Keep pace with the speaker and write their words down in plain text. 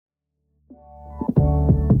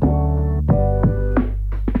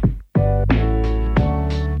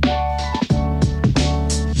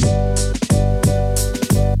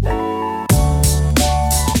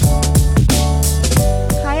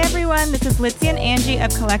Litzy and Angie of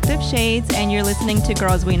Collective Shades, and you're listening to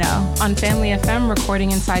Girls We Know on Family FM, recording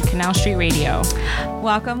inside Canal Street Radio.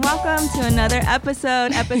 Welcome to another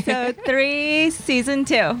episode 3, season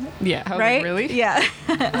 2. Yeah, right? Really? Yeah,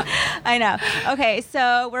 I know. Okay,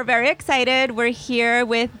 so we're very excited. We're here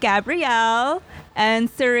with Gabrielle and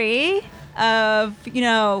Suri of,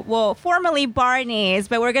 formerly Barney's,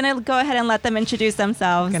 but we're going to go ahead and let them introduce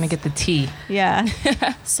themselves. Going to get the tea. Yeah.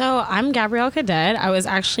 So I'm Gabrielle Cadet. I was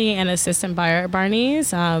actually an assistant buyer at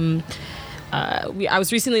Barney's. I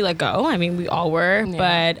was recently let go. I mean, we all were,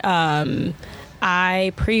 but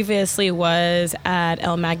I previously was at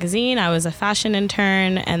Elle Magazine. I was a fashion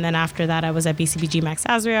intern, and then after that, I was at BCBG Max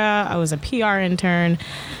Azria. I was a PR intern.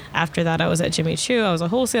 After that, I was at Jimmy Choo. I was a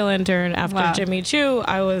wholesale intern. After Jimmy Choo,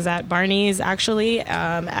 I was at Barney's, actually,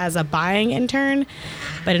 as a buying intern,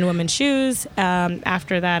 but in women's shoes.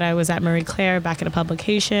 After that, I was at Marie Claire, back in a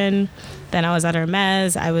publication. Then I was at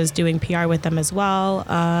Hermes. I was doing PR with them as well.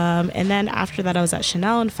 And then after that, I was at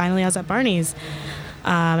Chanel, and finally, I was at Barney's.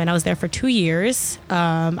 And I was there for 2 years.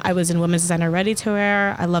 I was in women's designer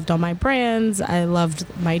ready-to-wear. I loved all my brands. I loved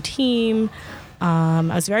my team. I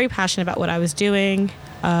was very passionate about what I was doing.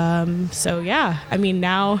 Now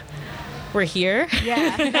we're here.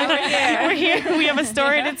 Yeah, now we're here. We're here. We have a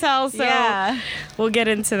story to tell, so we'll get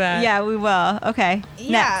into that. Yeah, we will. Okay.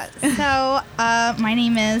 Yeah, so my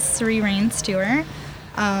name is Suri Rain Stewart.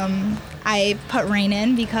 I put Rain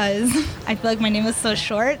in because I feel like my name is so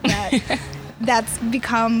short that that's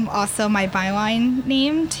become also my byline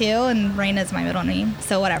name too, and Rain is my middle name,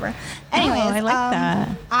 so whatever. Anyways, I like that.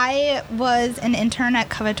 I was an intern at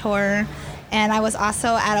Covetor, and I was also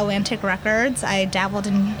at Atlantic Records. I dabbled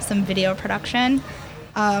in some video production,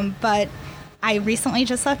 but I recently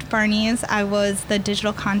just left Barney's. I was the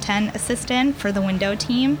digital content assistant for the window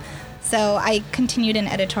team. So I continued in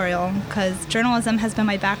editorial because journalism has been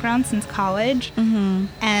my background since college. Mm-hmm.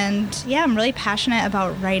 And I'm really passionate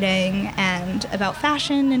about writing and about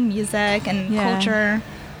fashion and music and culture.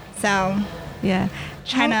 So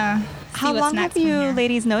how long have you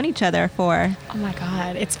ladies known each other for? Oh my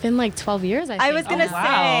God, it's been like 12 years. I was gonna say,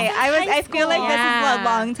 I feel like this is a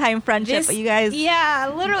long time friendship. But you guys,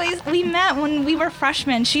 literally, we met when we were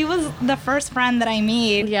freshmen. She was the first friend that I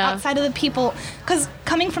made outside of the people, because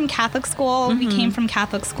coming from Catholic school, we came from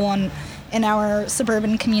Catholic school in our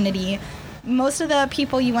suburban community. Most of the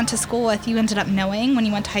people you went to school with, you ended up knowing when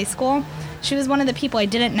you went to high school. She was one of the people I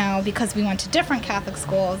didn't know because we went to different Catholic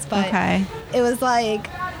schools, but it was like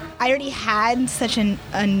I already had such a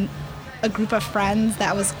group of friends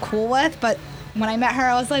that I was cool with, but when I met her,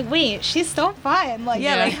 I was like, wait, she's so fun. Like,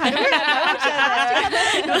 how do we know each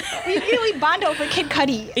other? We really bond over Kid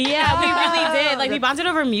Cudi. Yeah, we really did. Like, we bonded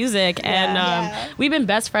over music, and we've been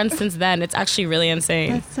best friends since then. It's actually really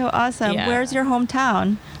insane. That's so awesome. Yeah. Where's your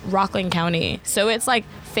hometown? Rockland County. So it's like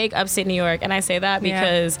fake upstate New York, and I say that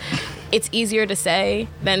because it's easier to say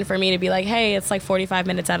than for me to be like, hey, it's like 45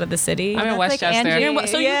 minutes out of the city. I'm in Westchester. So you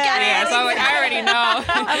get it. So I'm like, I already know.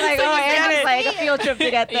 I'm like, it's like a field trip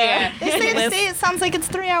to get there. They say it sounds like it's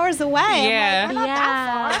 3 hours away. Yeah. I'm like, we're not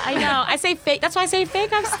that far. I know. I say fake. That's why I say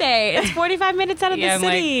fake upstate. It's 45 minutes out of the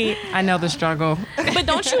city. Like, I know the struggle. But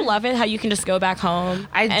don't you love it how you can just go back home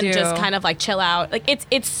and just kind of like chill out? Like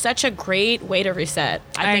it's such a great way to reset.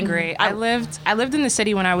 I agree. I lived in the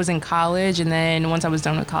city when I was in college, and then once I was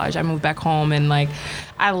done with college, I moved back home, and like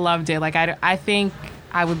I loved it. Like I think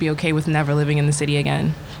I would be okay with never living in the city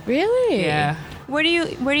again. Really? Yeah. Where do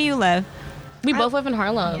you live? We both live in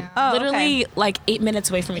Harlem. Yeah. Oh, literally like 8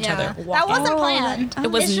 minutes away from each other. That Walking. wasn't planned.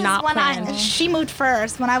 It was It's just not when planned. she moved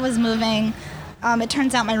first. When I was moving, it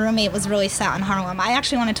turns out my roommate was really set on Harlem. I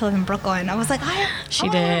actually wanted to live in Brooklyn. I was like, she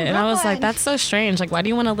did, and I was like, that's so strange. Like, why do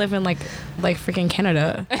you want to live in like freaking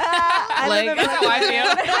Canada? Like, that's how I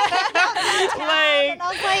and I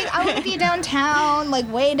was like, I want to be downtown, like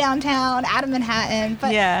way downtown, out of Manhattan.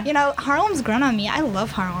 But Harlem's grown on me. I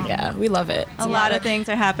love Harlem. Yeah, we love it. A lot of things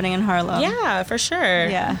are happening in Harlem. Yeah, for sure.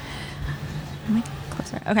 Yeah. Am I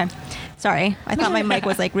closer? Okay. Sorry, I thought my mic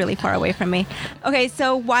was like really far away from me. Okay,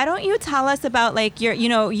 so why don't you tell us about like your,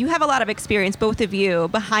 you have a lot of experience, both of you,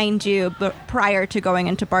 behind you, but prior to going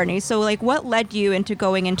into Barney's. So like, what led you into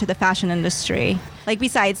going into the fashion industry? Like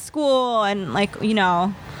besides school and like,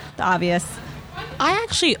 the obvious. I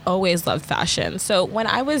actually always loved fashion. So when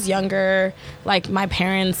I was younger, like my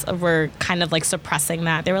parents were kind of like suppressing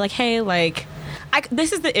that. They were like, hey, like,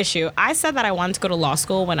 this is the issue. I said that I wanted to go to law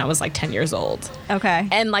school when I was like 10 years old. Okay.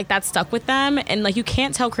 And like that stuck with them. And like you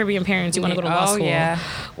can't tell Caribbean parents you want to go to law school. Yeah.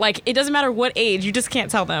 Like it doesn't matter what age, you just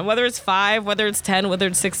can't tell them. Whether it's 5, whether it's 10, whether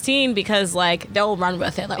it's 16, because like they'll run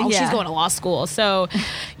with it. Like, oh, she's going to law school. So,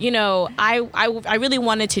 you know, I really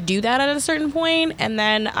wanted to do that at a certain point. And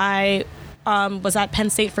then I was at Penn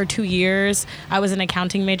State for 2 years. I was an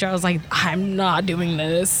accounting major. I was like, I'm not doing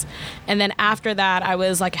this. And then after that, I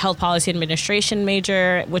was like a health policy administration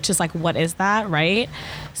major, which is like, what is that, right?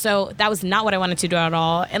 So that was not what I wanted to do at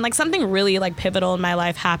all. And like something really like pivotal in my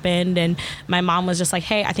life happened, and my mom was just like,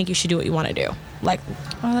 hey, I think you should do what you want to do. Like,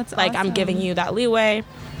 that's like awesome. I'm giving you that leeway.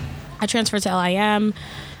 I transferred to LIM.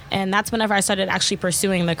 And that's whenever I started actually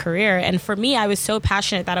pursuing the career. And for me, I was so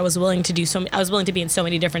passionate that I was willing to be in so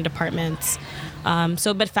many different departments.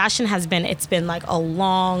 But fashion it's been like a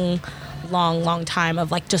long time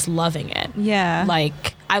of like just loving it. Yeah.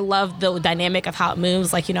 Like I love the dynamic of how it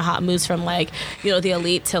moves, like, you know, how it moves from like, you know, the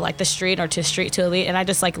elite to like the street, or to street to elite. And I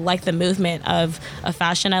just like the movement of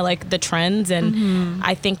fashion. I like the trends. And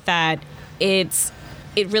I think that it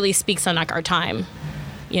really speaks on like our time.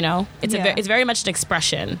 You know, it's very much an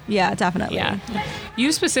expression. Yeah, definitely. Yeah.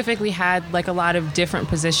 You specifically had like a lot of different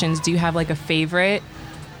positions. Do you have like a favorite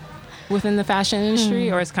within the fashion industry,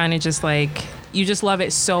 or it's kind of just like you just love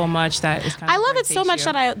it so much that it's kind of I love it so much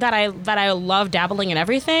that I love dabbling in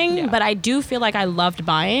everything, but I do feel like I loved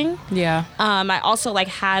buying. Yeah. I also like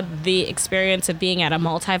had the experience of being at a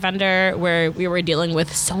multi-vendor where we were dealing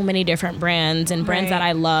with so many different brands and brands that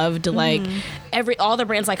I loved. Like all the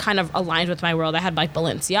brands like kind of aligned with my world. I had like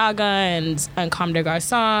Balenciaga and Comme des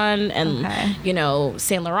Garçons and you know,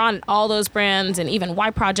 Saint Laurent, all those brands, and even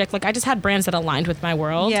Y Project. Like I just had brands that aligned with my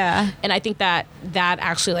world. Yeah. And I think that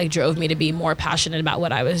actually like drove me to be more passionate about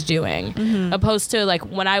what I was doing, opposed to like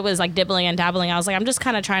when I was like dibbling and dabbling, I was like, I'm just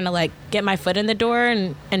kind of trying to like get my foot in the door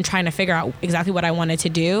and trying to figure out exactly what I wanted to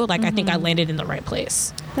do. Like I think I landed in the right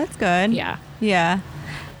place. That's good. Yeah. Yeah.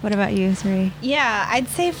 What about you, Sri? Yeah, I'd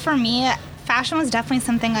say for me, fashion was definitely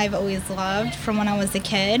something I've always loved from when I was a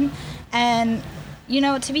kid. And, you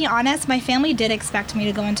know, to be honest, my family did expect me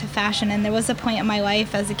to go into fashion. And there was a point in my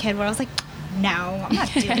life as a kid where I was like, no, I'm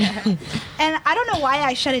not doing it. And I don't know why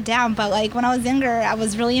I shut it down, but like when I was younger, I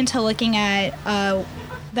was really into looking at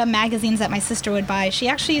the magazines that my sister would buy. She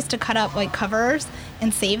actually used to cut up like covers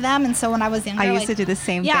and save them. And so when I was younger, I used to do the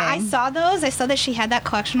same thing. Yeah, I saw those. I saw that she had that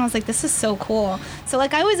collection. I was like, this is so cool. So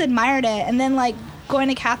like I always admired it. And then like going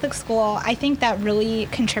to Catholic school, I think that really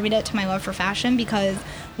contributed to my love for fashion, because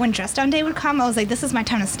when dress down day would come, I was like, this is my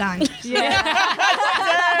time to stunt.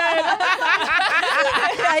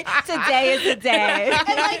 Today is the day.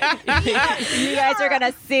 And like, you guys are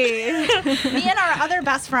gonna see. Me and our other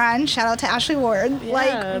best friend, shout out to Ashley Ward,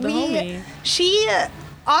 she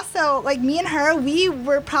also, like, me and her, we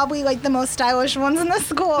were probably like the most stylish ones in the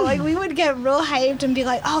school. Like we would get real hyped and be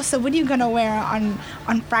like, oh, so what are you gonna wear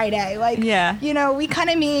on Friday? Like, you know, we kind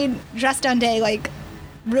of made dress down day like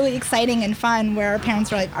really exciting and fun, where our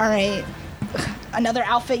parents were like, all right, another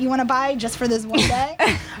outfit you want to buy just for this one day?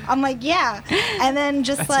 I'm like, yeah. And then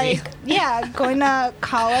just going to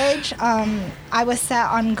college, I was set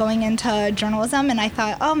on going into journalism, and I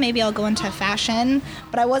thought, oh, maybe I'll go into fashion,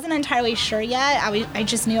 but I wasn't entirely sure yet. I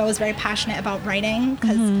just knew I was very passionate about writing,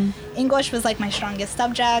 because English was like my strongest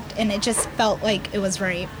subject, and it just felt like it was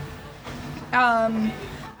right.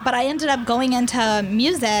 But I ended up going into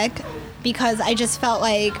music because I just felt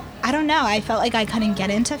like, I don't know, I felt like I couldn't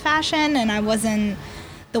get into fashion, and I wasn't,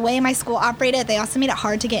 the way my school operated, they also made it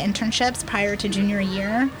hard to get internships prior to junior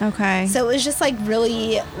year. Okay. So it was just like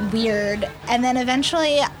really weird. And then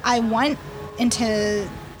eventually I went into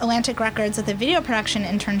Atlantic Records with a video production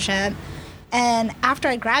internship, and after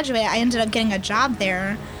I graduated, I ended up getting a job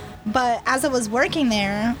there. But as I was working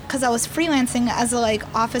there, because I was freelancing as a like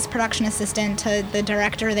office production assistant to the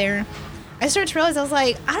director there, I started to realize, I was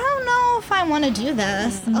like, I don't know if I want to do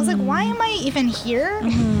this. I was like, why am I even here?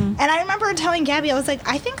 And I remember telling Gabby, I was like,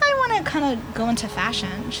 I think I want to kind of go into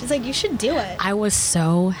fashion. She's like, you should do it. I was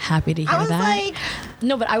so happy to hear I was that. like,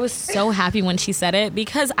 no, but I was so happy when she said it,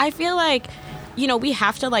 because I feel like, you know, we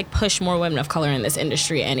have to like push more women of color in this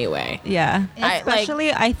industry anyway. Yeah.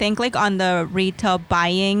 Especially, I think like on the retail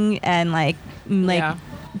buying and like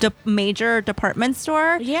major department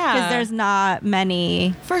store. Yeah. Because there's not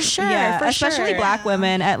many. For sure. Yeah, for especially sure. Black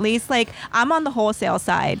women. At least like I'm on the wholesale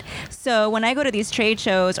side. So when I go to these trade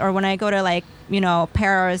shows, or when I go to like, you know,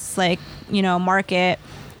 Paris, like, you know, market,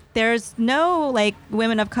 there's no like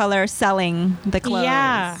women of color selling the clothes.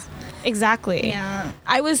 Yeah. Exactly. Yeah.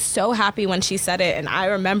 I was so happy when she said it, and I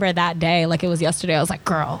remember that day like it was yesterday. I was like,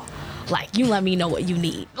 girl, like, you let me know what you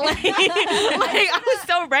need. Like I was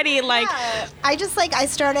so ready. Like, yeah. I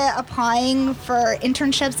started applying for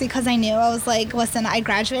internships because I knew I was like, listen, I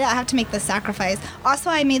graduated, I have to make this sacrifice. Also,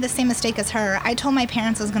 I made the same mistake as her. I told my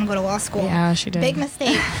parents I was going to go to law school. Yeah, she did. Big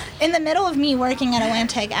mistake. In the middle of me working at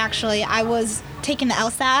Atlantic, actually, I was taking the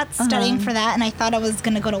LSAT, studying for that, and I thought I was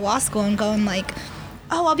going to go to law school and go and like,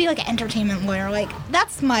 oh, I'll be like an entertainment lawyer. Like,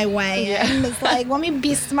 that's my way. Yeah. And it's like, let me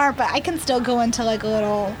be smart, but I can still go into like a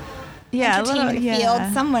little entertainment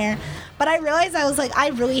field somewhere. But I realized I was like, I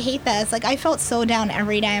really hate this. Like, I felt so down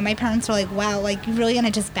every day. And my parents were like, wow, like, you really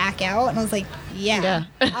gonna just back out? And I was like, yeah.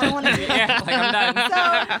 I don't want to do that. Like, I'm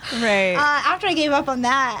done. So, Right. after I gave up on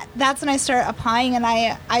that, that's when I started applying. And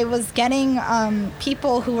I was getting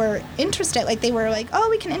people who were interested. Like, they were like, oh,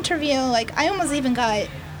 we can interview. Like, I almost even got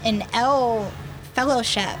an L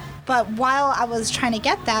fellowship. But while I was trying to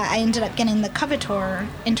get that, I ended up getting the Covetor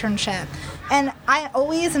internship. And I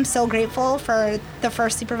always am so grateful for the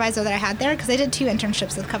first supervisor that I had there because I did 2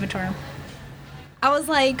 internships with Covetor. I was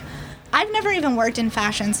like, I've never even worked in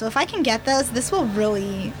fashion, so if I can get this will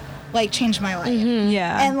really like change my life.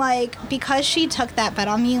 Yeah. And like, because she took that bet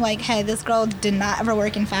on me, like, hey, this girl did not ever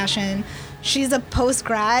work in fashion. She's a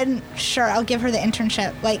post-grad. Sure, I'll give her the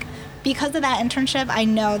internship. Like, because of that internship, I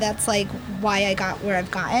know that's like why I got where I've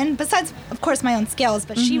gotten. Besides, of course, my own skills,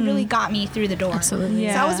 but she really got me through the door. Absolutely.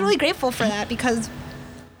 Yeah. So I was really grateful for that because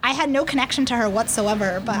I had no connection to her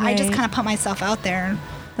whatsoever, but I just Right. kind of put myself out there.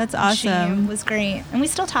 That's She awesome. was great, and we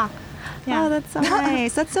still talk. Oh, that's so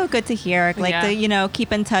nice. That's so good to hear. Like, Yeah. to,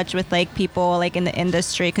 keep in touch with, like, people, like, in the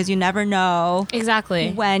industry, because you never know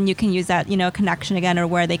exactly. when you can use that, connection again or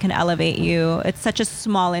where they can elevate you. It's such a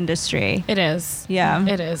small industry. It is. Yeah.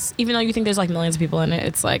 It is. Even though you think there's like millions of people in it,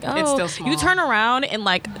 it's like, oh, It's still small. you turn around and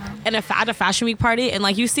like at a fashion week party and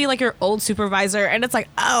like you see like your old supervisor and it's like,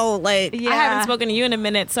 oh, like I haven't Yeah. spoken to you in a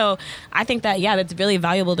minute. So I think that, yeah, that's really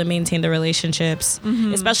valuable to maintain the relationships,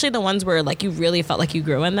 especially the ones where like you really felt like you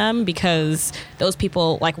grew in them because those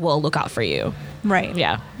people like will look out for you. Right.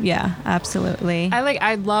 Yeah. Yeah, absolutely.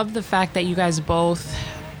 I love the fact that you guys both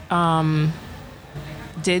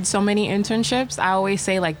did so many internships. I always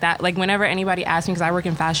say like that, like whenever anybody asks me, because I work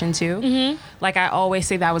in fashion too, like I always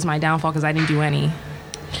say that was my downfall because I didn't do any.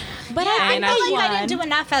 But Yeah, I and felt I like I didn't do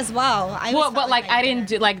enough as well. But like I didn't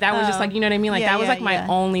do like that was just like, you know what I mean? Like Yeah, that was yeah, like my yeah.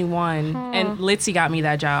 only one. And Litzy got me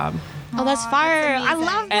that job. Oh, that's fire. I amazing.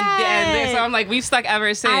 love And, that. so I'm like, we've stuck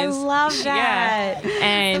ever since. I love that. Yeah.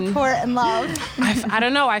 And Support and love. I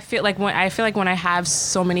don't know. I feel like when I have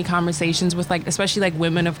so many conversations with like, especially like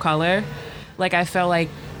women of color, like I feel like,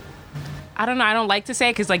 I don't know. I don't like to say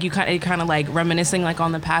it because like it kind of like reminiscing like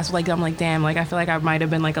on the past. Like I'm like, damn. Like I feel like I might have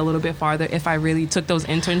been like a little bit farther if I really took those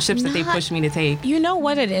internships that they pushed me to take. You know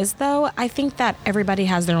what it is though? I think that everybody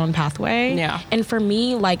has their own pathway. Yeah. And for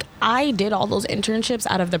me, like I did all those internships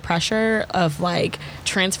out of the pressure of like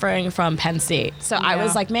transferring from Penn State. So I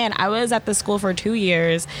was like, man, I was at the school for 2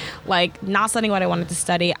 years, like not studying what I wanted to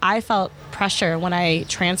study. I felt pressure when I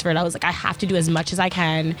transferred. I was like, I have to do as much as I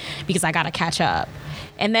can because I got to catch up.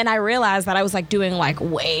 And then I realized that I was like doing like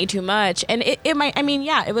way too much. And it might, I mean,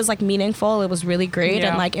 yeah, it was like meaningful. It was really great. Yeah.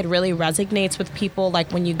 And like it really resonates with people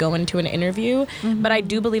like when you go into an interview. But I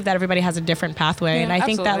do believe that everybody has a different pathway. Yeah, and I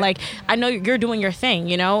think that absolutely. like, I know you're doing your thing,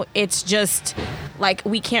 you know, it's just like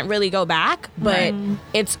we can't really go back, but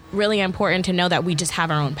it's really important to know that we just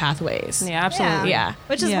have our own pathways. Yeah, absolutely. Yeah.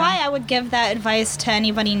 Which is Yeah. why I would give that advice to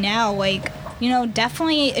anybody now. Like,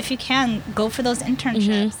 definitely if you can, go for those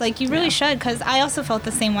internships. Like, you really should, because I also felt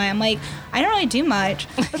the same way. I'm like, I don't really do much.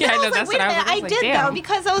 But then Yeah, I I know, was like, that's wait what a I was minute, like, I did damn. though,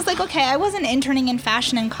 because I was like, okay, I wasn't interning in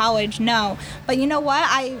fashion in college, no. But you know what?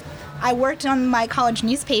 I worked on my college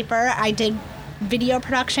newspaper. I did video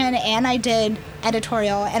production and I did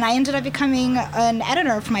editorial, and I ended up becoming an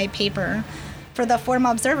editor for my paper for the Fordham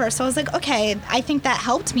Observer. So I was like, okay, I think that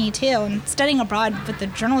helped me too. And studying abroad with the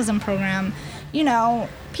journalism program,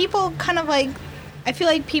 people kind of like, I feel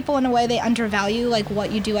like people in a way they undervalue like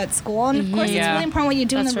what you do at school, and of course it's Yeah. really important what you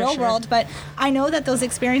do in That's the for real sure. world, but I know that those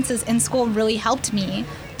experiences in school really helped me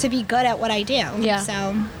to be good at what I do. Yeah.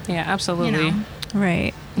 So, Yeah, absolutely. You know.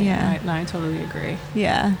 Right. Yeah. I totally agree.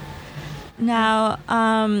 Yeah. Now,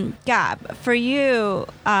 Gab, for you,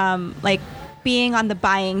 like being on the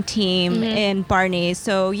buying team in Barney's,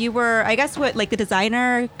 so you were, I guess, what, like the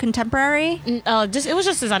designer contemporary? It was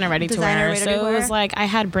just designer ready to Designer wear. ready So to it wear. was like I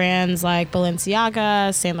had brands like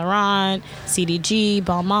Balenciaga, Saint Laurent, CDG,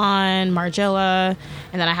 Balmain, Margiela,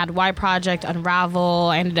 and then I had Y Project, Unravel.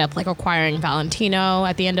 I ended up like acquiring Valentino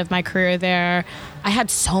at the end of my career there. I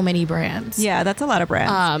had so many brands. Yeah, that's a lot of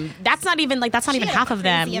brands. That's not even half of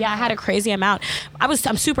them. crazy Yeah, I had a crazy amount.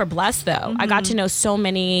 I'm super blessed though. I got to know so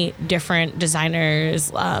many different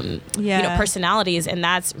designers, personalities, and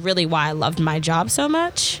that's really why I loved my job so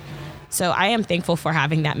much. So I am thankful for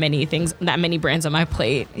having that many brands on my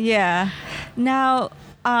plate. Yeah. Now,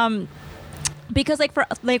 because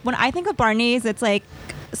when I think of Barney's, it's like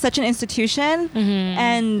such an institution,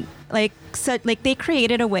 and they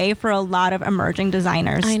created a way for a lot of emerging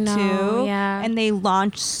designers too. Yeah. And they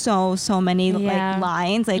launched so many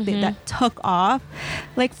lines that took off.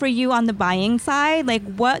 Like for you on the buying side, like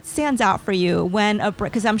what stands out for you when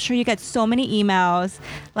because I'm sure you get so many emails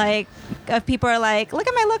like of people are like, look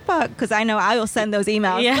at my lookbook, because I know I will send those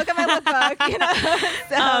emails. Yeah. Look at my lookbook, you know.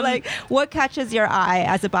 So like what catches your eye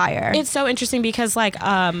as a buyer? It's so interesting because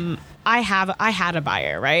I had a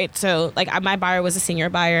buyer, right? So like my buyer was a senior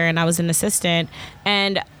buyer and I was an assistant,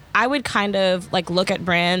 and I would kind of like look at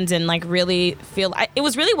brands and like really feel it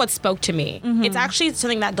was really what spoke to me. It's actually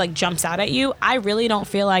something that like jumps out at you. I really don't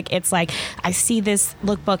feel like it's like I see this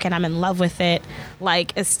lookbook and I'm in love with it,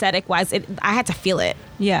 like aesthetic wise. I had to feel it.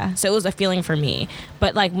 Yeah. So it was a feeling for me.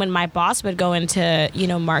 But like when my boss would go into,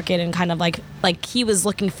 market and kind of like he was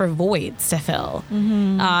looking for voids to fill,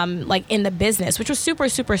 like in the business, which was super,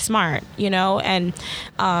 super smart, and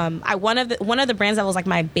one of the brands that was like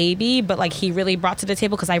my baby, but like he really brought to the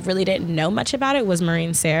table because I really didn't know much about it was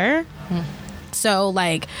Marine Serre. So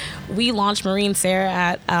like we launched Marine Serre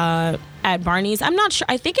at Barney's. I'm not sure.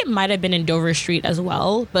 I think it might have been in Dover Street as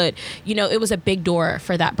well, but it was a big door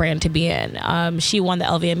for that brand to be in. She won the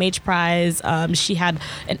LVMH prize. She had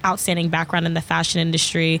an outstanding background in the fashion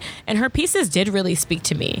industry, and her pieces did really speak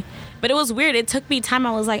to me. But it was weird. It took me time.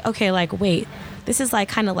 I was like, okay, like wait, this is like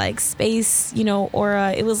kind of like space,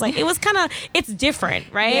 aura. It was kind of, it's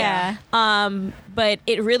different, right? Yeah. But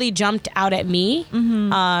it really jumped out at me.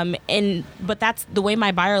 But that's the way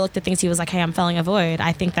my buyer looked at things. He was like, hey, I'm filling a void.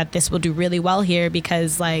 I think that this will do really well here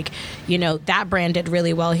because that brand did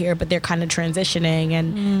really well here, but they're kind of transitioning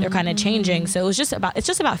and they're kind of changing. So it's just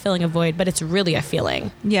about filling a void, but it's really a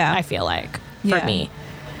feeling. Yeah. I feel like for me.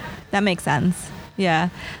 That makes sense. Yeah.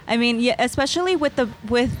 I mean, yeah, especially with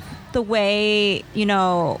the way,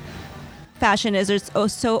 fashion is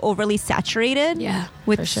so overly saturated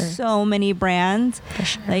with so many brands. For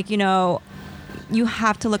sure. Like, you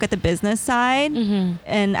have to look at the business side.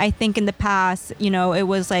 And I think in the past, it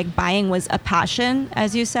was like buying was a passion,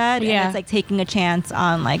 as you said. Yeah. And it's like taking a chance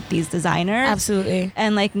on like these designers. Absolutely.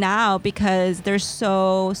 And like now, because there's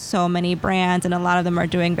so many brands and a lot of them are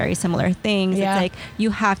doing very similar things, Yeah. it's like you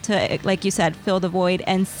have to, like you said, fill the void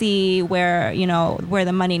and see where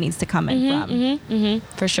the money needs to come in from.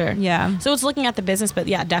 For sure. Yeah. So it's looking at the business, but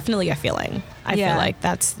yeah, definitely a feeling. I feel like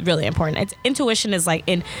that's really important. Intuition is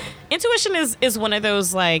one of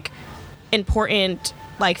those like important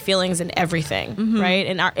like feelings in everything, right?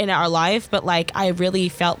 In our life, but like I really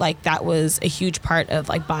felt like that was a huge part of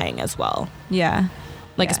like buying as well. Yeah.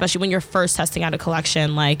 Like especially when you're first testing out a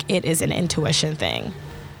collection, like it is an intuition thing.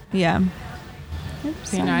 Yeah.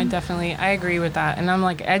 I agree with that. And I'm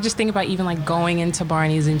like, I just think about even like going into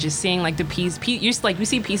Barney's and just seeing like the you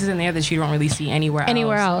see pieces in there that you don't really see anywhere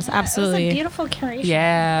else. Absolutely. It was a beautiful curation.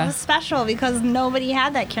 Yeah. It was special because nobody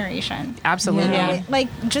had that curation. Absolutely. Like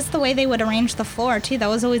just the way they would arrange the floor too, that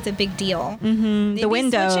was always a big deal. The They'd be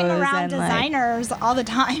windows switching around and designers all the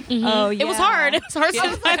time. Oh yeah. It was hard. It was hard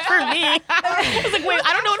sometimes for me. I was like, wait,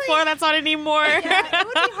 I don't know what floor that's on anymore. Yeah, it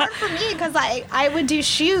would be hard for me because I would do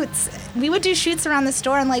shoots. We would do shoots around the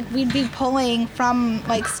store and like we'd be pulling from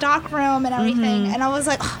like stock room and everything. And I was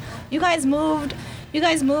like, oh, you guys moved,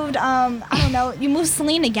 I don't know, you moved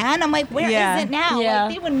Celine again? I'm like, where is it now? Yeah.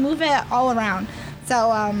 Like they would move it all around.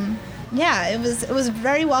 So it was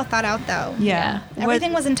very well thought out though. Yeah.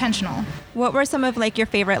 Everything was intentional. What were some of like your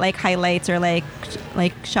favorite like highlights or like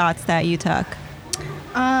shots that you took?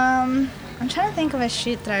 I'm trying to think of a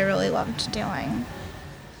shoot that I really loved doing.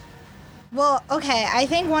 Well, okay, I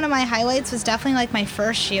think one of my highlights was definitely like my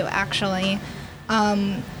first shoot actually.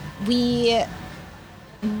 We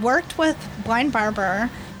worked with Blind Barber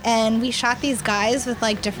and we shot these guys with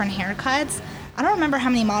like different haircuts. I don't remember how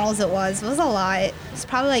many models it was. It was a lot. It was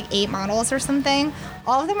probably like 8 models or something.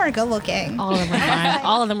 All of them were good looking. All of them were fine.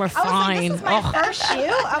 All of them were fine. I was like, this is my first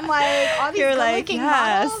shoot. I'm like, all these You're good like, looking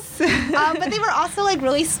yes. models. But they were also like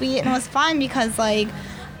really sweet and it was fun because like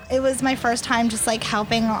it was my first time just like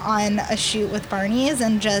helping on a shoot with Barney's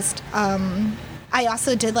and just I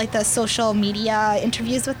also did like the social media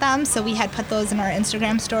interviews with them, so we had put those in our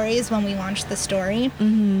Instagram stories when we launched the story.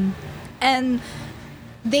 And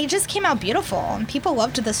they just came out beautiful and people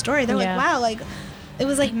loved the story. They're like, wow, like it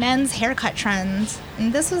was like men's haircut trends.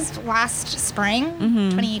 And this was last spring,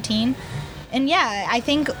 2018. And yeah, I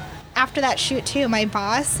think after that shoot too, my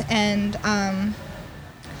boss and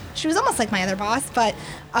she was almost like my other boss, but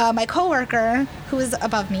my coworker who was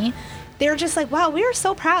above me, they were just like, wow, we are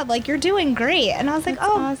so proud. Like, you're doing great. And I was like, That's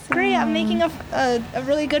oh, awesome. great. I'm making a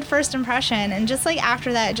really good first impression. And just like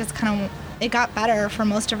after that, it just kind of, it got better for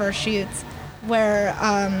most of our shoots where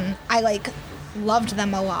I like loved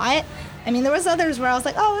them a lot. I mean, there was others where I was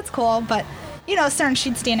like, oh, it's cool. But, you know, certain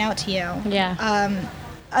shoots stand out to you. Yeah.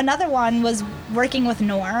 Another one was working with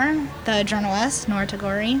Noor, the journalist, Noor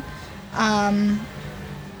Tagore.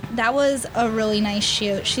 That was a really nice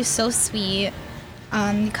shoot. She's so sweet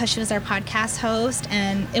because she was our podcast host.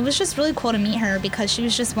 And it was just really cool to meet her because she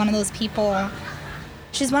was just one of those people.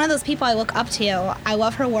 She's one of those people I look up to. I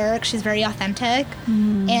love her work. She's very authentic.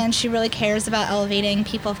 And she really cares about elevating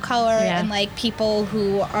people of color and, like, people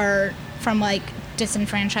who are from, like,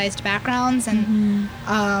 disenfranchised backgrounds. And,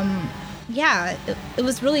 yeah, it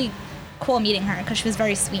was really cool meeting her because she was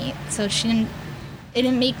very sweet. So it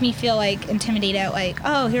didn't make me feel like intimidated, like,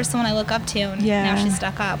 oh, here's someone I look up to, and now she's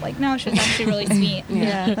stuck up. Like, no, she was actually really sweet.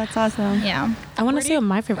 Yeah, that's awesome. Yeah. I want to say what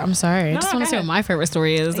my favorite. I'm sorry. I just want to say what my favorite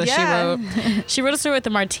story is that she wrote. She wrote a story with the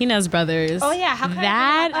Martinez brothers. Oh yeah, how could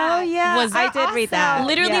that? Oh yeah, was I did read that.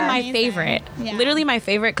 Literally Yeah. my Amazing. favorite. Yeah. Literally my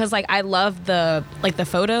favorite because like I love the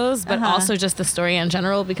photos, but also just the story in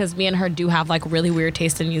general because me and her do have like really weird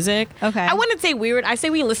taste in music. Okay. I wouldn't say weird. I say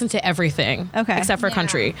we listen to everything. Okay. Except for Yeah.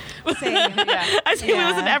 country. Same. I say we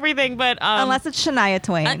listen to everything, but Unless it's Shania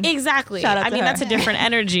Twain. exactly. Shout out I to mean her. that's a different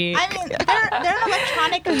energy. I mean, they're an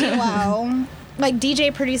electronic duo, like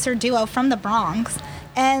DJ producer duo from the Bronx,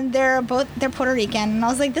 and they're Puerto Rican. And I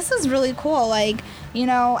was like, this is really cool. Like, you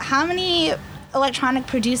know, how many electronic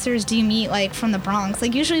producers do you meet like from the Bronx?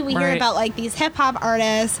 Like, usually we hear Right. about like these hip hop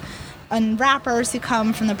artists and rappers who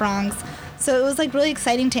come from the Bronx. So it was like really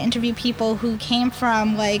exciting to interview people who came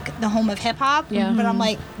from like the home of hip hop. Yeah. But I'm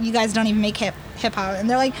like, you guys don't even make hip hop, and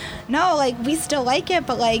they're like, no, like we still like it,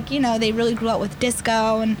 but like, you know, they really grew up with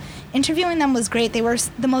disco. And interviewing them was great. They were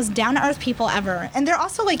the most down to earth people ever, and they're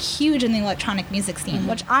also like huge in the electronic music scene,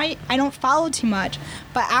 which I don't follow too much.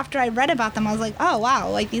 But after I read about them, I was like, oh wow,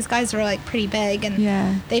 like these guys are like pretty big, and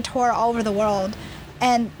Yeah. they tour all over the world,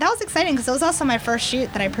 and that was exciting because it was also my first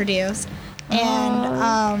shoot that I produced. And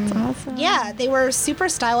awesome. yeah, they were super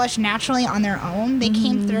stylish naturally on their own. They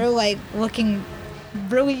came through like looking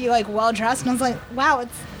really like well dressed, and I was like, wow,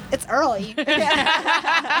 it's early. It's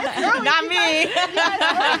early. Not me.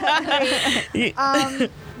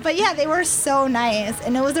 But yeah, they were so nice,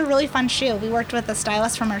 and it was a really fun shoot. We worked with a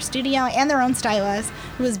stylist from our studio and their own stylist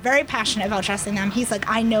who was very passionate about dressing them. He's like,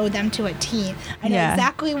 I know them to a T. I know Yeah.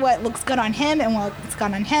 exactly what looks good on him and what looks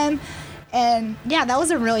good on him. And yeah, that was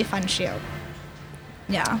a really fun shoot.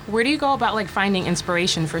 Yeah. Where do you go about like finding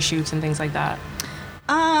inspiration for shoots and things like that?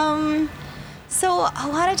 So a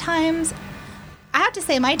lot of times, I have to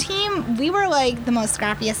say, my team, we were like the most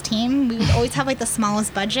scrappiest team. We would always have like the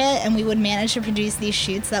smallest budget, and we would manage to produce these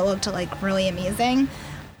shoots that looked like really amazing.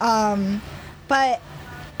 But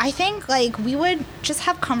I think like we would just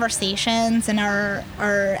have conversations in our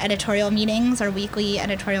editorial meetings, our weekly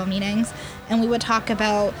editorial meetings, and we would talk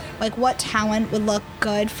about like what talent would look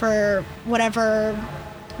good for whatever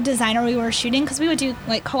designer we were shooting, because we would do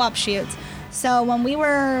like co-op shoots. So when we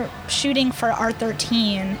were shooting for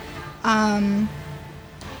R13,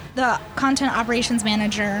 the content operations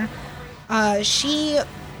manager, she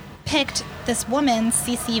picked this woman,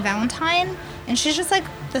 CC Valentine, and she's just like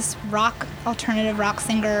this alternative rock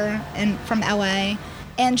singer from LA,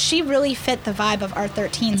 and she really fit the vibe of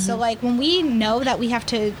R13. So like when we know that we have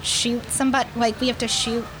to shoot somebody, like we have to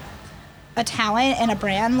shoot a talent and a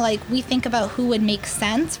brand, like we think about who would make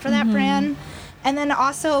sense for that brand. And then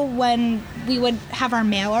also when we would have our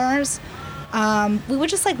mailers, we would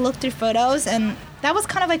just like look through photos, and that was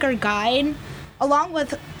kind of like our guide, along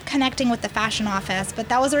with connecting with the fashion office, but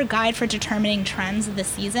that was our guide for determining trends of the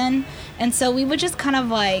season. And so we would just kind of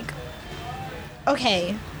like,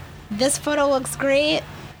 okay, this photo looks great,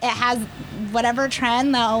 it has whatever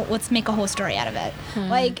trend, now let's make a whole story out of it.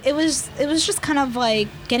 Like it was just kind of like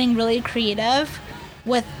getting really creative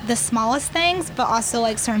with the smallest things, but also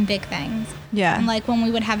like certain big things. Yeah. And like when we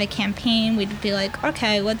would have a campaign, we'd be like,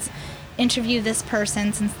 okay, let's interview this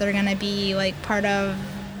person since they're gonna be like part of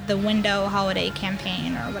the window holiday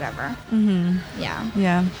campaign or whatever. Yeah.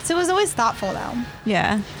 Yeah. So it was always thoughtful though.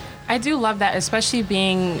 Yeah. I do love that, especially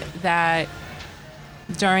being that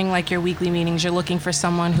during like your weekly meetings, you're looking for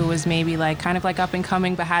someone who is maybe like kind of like up and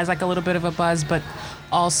coming, but has like a little bit of a buzz, but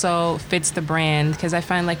also fits the brand. Because I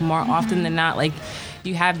find like more often than not, like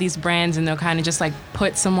you have these brands and they'll kind of just like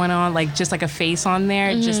put someone on, like just like a face on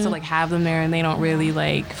there just to like have them there, and they don't really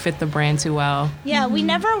like fit the brand too well. Yeah, we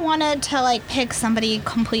never wanted to like pick somebody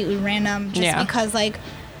completely random just because like,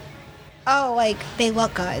 oh, like they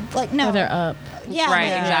look good. Like, no. Or they're up. Yeah, Right,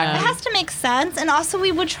 like, exactly. It has to make sense. And also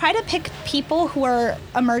we would try to pick people who are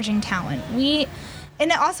emerging talent.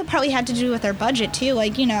 And it also probably had to do with our budget too.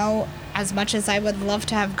 Like, you know, as much as I would love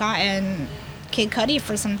to have gotten Kid Cudi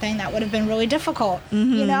for something, that would have been really difficult.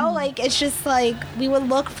 You know, like it's just like we would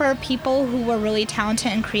look for people who were really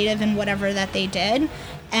talented and creative in whatever that they did,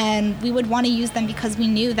 and we would want to use them because we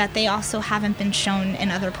knew that they also haven't been shown in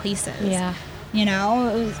other places. Yeah. You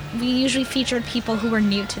know, we usually featured people who were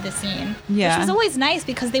new to the scene, Yeah. which was always nice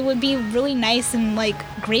because they would be really nice and like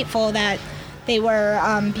grateful that they were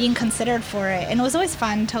being considered for it, and it was always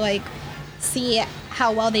fun to like see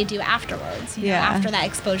how well they do afterwards. You know, after that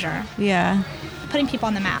exposure. Yeah. Putting people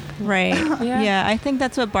on the map. Right. Yeah. I think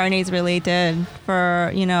that's what Barney's really did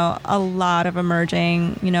for, you know, a lot of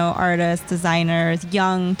emerging, you know, artists, designers,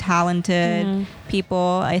 young, talented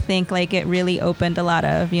people. I think like it really opened a lot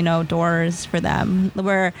of, you know, doors for them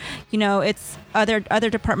where, you know, it's other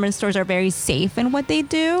department stores are very safe in what they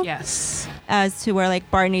do. Yes. As to where like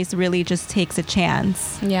Barney's really just takes a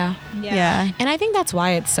chance. Yeah. Yeah. And I think that's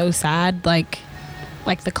why it's so sad, like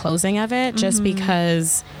the closing of it, just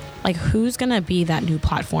because like who's gonna be that new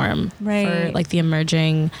platform for like the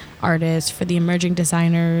emerging artists, for the emerging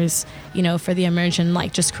designers, you know, for the emerging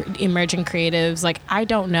like just emerging creatives. Like I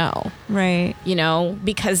don't know, Right. you know,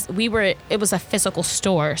 because it was a physical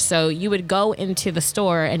store, so you would go into the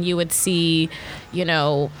store and you would see, you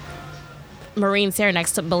know, Marine Serre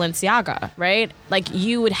next to Balenciaga, right? Like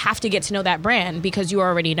you would have to get to know that brand because you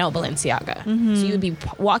already know Balenciaga. So you would be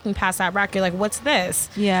walking past that rack, you're like, what's this?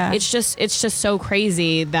 Yeah. It's just so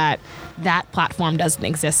crazy that that platform doesn't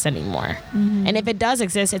exist anymore. And if it does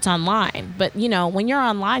exist, it's online. But you know, when you're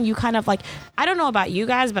online, you kind of like, I don't know about you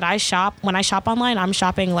guys, but when I shop online, I'm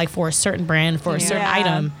shopping like for a certain brand, for a certain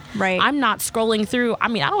item. Right. I'm not scrolling through. I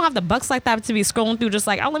mean, I don't have the bucks like that to be scrolling through just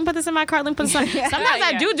like, oh, let me put this in my cart, let me put this in. Sometimes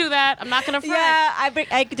I do that. I'm not gonna front. Yeah,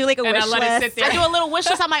 I do like a And I wish let it list. sit there. I do a little wish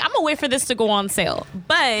list. I'm like, I'm gonna wait for this to go on sale.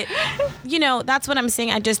 But you know, that's what I'm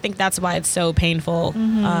saying. I just think that's why it's so painful.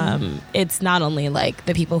 It's not only like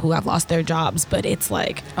the people who have lost their jobs, but it's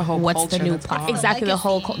like A whole what's the culture new that's gone. exactly the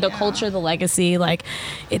whole Legacy, the yeah. culture, the legacy. Like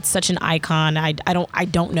it's such an icon. I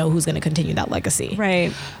don't know who's gonna continue that legacy.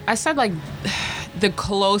 Right. I said like the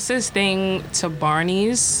closest thing to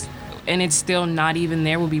Barney's, and it's still not even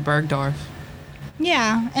there, would be Bergdorf.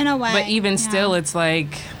 Yeah, in a way. But even yeah. still, it's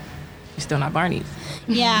like you're still not Barney's.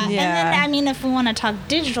 Yeah. And Yeah. then, I mean, if we want to talk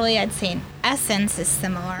digitally, I'd say Essence is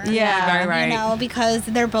similar. Yeah. Right. You know, because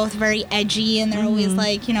they're both very edgy and they're always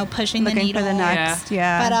like, you know, pushing the Looking needle. for the next.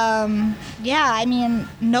 Yeah. But yeah, I mean,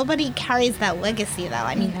 nobody carries that legacy though.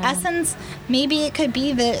 I mean, Essence, maybe it could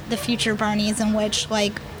be the future Barney's in which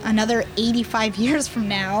like another 85 years from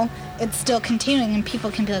now, it's still continuing and people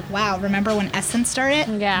can be like, wow, remember when Essence started?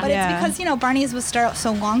 Yeah. But Yeah. it's because, you know, Barney's was started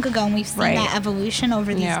so long ago and we've seen Right. that evolution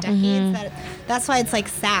over these Yeah. decades that's why it's like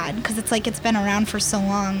sad because it's like it's been around for so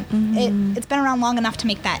long. It's been around long enough to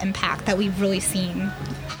make that impact that we've really seen.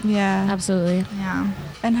 Yeah. Absolutely. Yeah.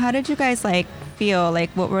 And how did you guys like feel? Like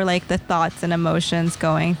what were like the thoughts and emotions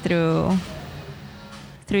going through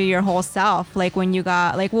your whole self? Like when you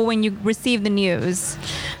got when you received the news.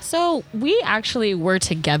 So we actually were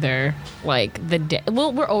together like the day.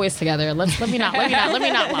 Well, we're always together. Let me not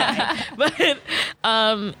lie.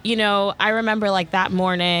 But you know, I remember like that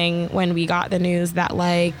morning when we got the news that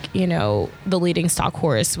like, you know, the leading stock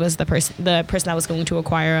horse was the person that was going to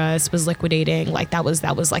acquire us was liquidating. Like that was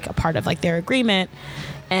like a part of like their agreement.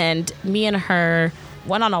 And me and her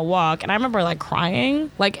went on a walk, and I remember like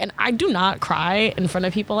crying. Like, and I do not cry in front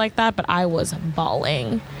of people like that, but I was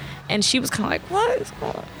bawling. And she was kind of like, "What is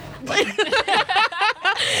going on?"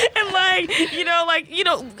 And you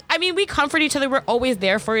know, I mean, we comfort each other. We're always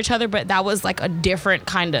there for each other, but that was like a different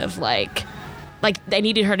kind of like we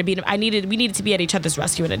needed to be at each other's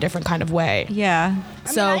rescue in a different kind of way. Yeah.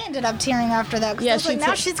 So I ended up tearing after that because Yeah, I was like, she now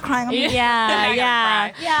took- she's crying. I'm like,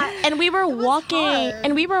 yeah. yeah. And we were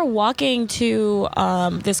walking to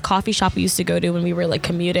this coffee shop we used to go to when we were like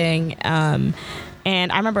commuting.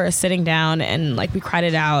 And I remember us sitting down and like we cried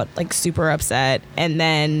it out, like super upset. And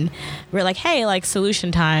then we were like, hey, like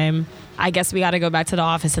solution time. I guess we got to go back to the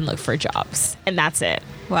office and look for jobs. And that's it.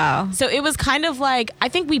 Wow. So it was kind of like, I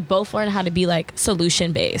think we both learned how to be like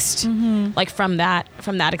solution based, like from that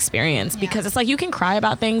experience, because it's like you can cry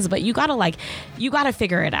about things, but you gotta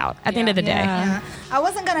figure it out at the end of the day. Yeah. Yeah. I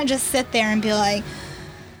wasn't gonna just sit there and be like,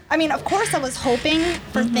 I mean, of course I was hoping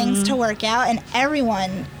for things to work out, and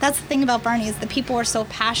everyone, that's the thing about Barney's, the people were so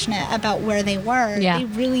passionate about where they were. Yeah.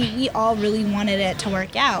 We all really wanted it to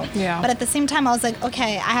work out. Yeah. But at the same time, I was like,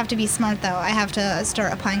 okay, I have to be smart though. I have to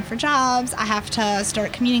start applying for jobs. I have to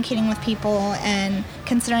start communicating with people and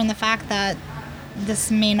considering the fact that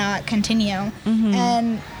this may not continue.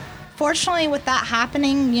 And fortunately, with that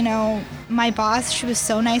happening, you know, my boss, she was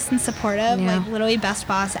so nice and supportive, Yeah. like literally best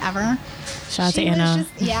boss ever. Shout out to She was Anna.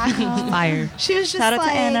 just- yeah. Fire. She was just Shout out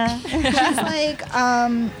like, to Anna. she's like,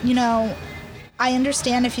 you know, I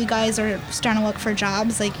understand if you guys are starting to look for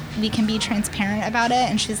jobs, like we can be transparent about it.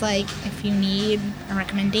 And she's like, if you need a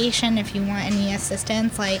recommendation, if you want any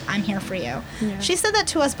assistance, like I'm here for you. She said that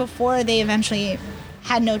to us before they eventually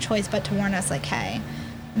had no choice but to warn us, like, hey,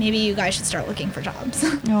 maybe you guys should start looking for jobs.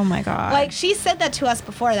 Oh my God. Like she said that to us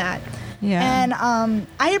before that. Yeah. And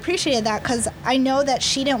I appreciated that because I know that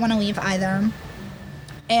she didn't want to leave either.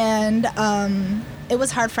 And it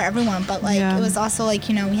was hard for everyone, but like Yeah. it was also like,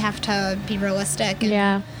 you know, we have to be realistic. And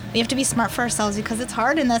Yeah. we have to be smart for ourselves because it's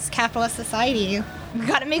hard in this capitalist society. We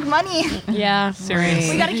got to make money. Yeah. Serious.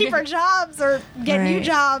 We got to keep our jobs or get new Right.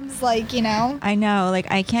 jobs, like, you know. I know. Like,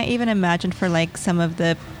 I can't even imagine for like some of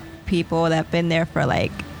the people that have been there for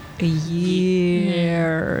like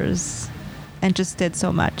years and just did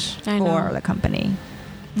so much I know. for the company.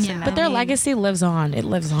 Yeah. But their legacy lives on. It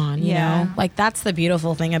lives on, you Yeah. know? Like, that's the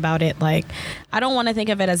beautiful thing about it. Like, I don't want to think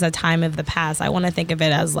of it as a time of the past. I want to think of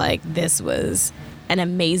it as, like, this was an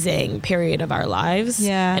amazing period of our lives.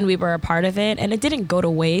 Yeah. And we were a part of it. And it didn't go to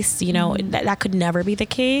waste, you know? That could never be the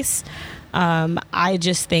case. I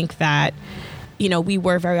just think that, you know, we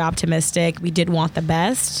were very optimistic. We did want the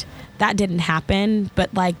best. That didn't happen,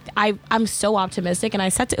 but like I'm so optimistic, and I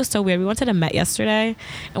said it was so weird. We went to the Met yesterday,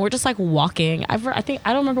 and we're just like walking. I think I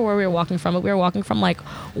don't remember where we were walking from, but we were walking from like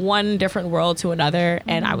one different world to another,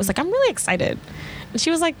 and I was like, I'm really excited, and she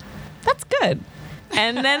was like, that's good.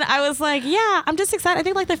 And then I was like, yeah, I'm just excited. I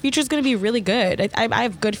think like the future is going to be really good. I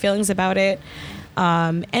have good feelings about it,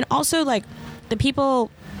 and also like the people.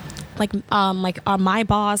 Like my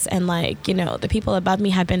boss and like, you know, the people above me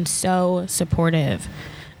have been so supportive.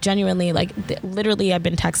 Genuinely, like literally I've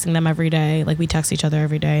been texting them every day. Like we text each other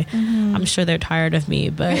every day. I'm sure they're tired of me,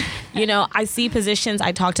 but you know, I see positions,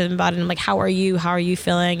 I talk to them about it, and I'm like, how are you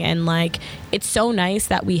feeling? And like it's so nice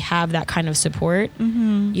that we have that kind of support,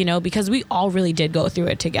 you know, because we all really did go through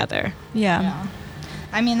it together. Yeah.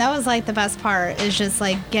 I mean, that was like the best part is just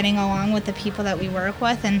like getting along with the people that we work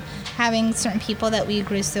with and having certain people that we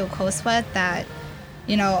grew so close with that,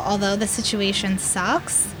 you know, although the situation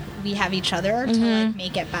sucks, we have each other to like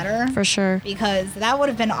make it better. For sure. Because that would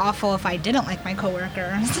have been awful if I didn't like my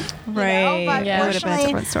coworkers. you know? Right. But Yeah. It would have been a fortunately,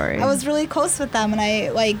 different story. I was really close with them and I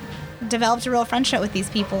like developed a real friendship with these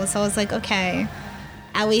people. So I was like, okay,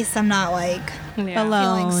 at least I'm not like Yeah.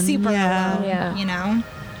 Alone. feeling super Yeah. alone, Yeah. you know?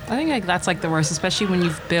 I think like that's like the worst, especially when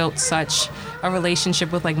you've built such a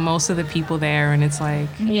relationship with like most of the people there, and it's like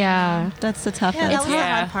Yeah. That's the toughest. Yeah, that was the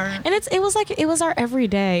Yeah. hard part. And it was our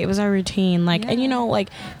everyday. It was our routine. Like, and you know, like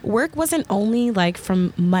work wasn't only like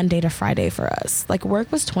from Monday to Friday for us. Like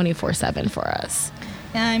work was 24/7 for us.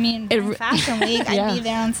 Yeah, I mean, during Fashion Week, Yeah. I'd be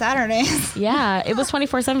there on Saturdays. Yeah, it was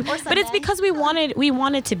 24/7. But it's Sunday. because we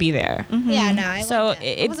wanted to be there. Yeah, no, I So loved it. I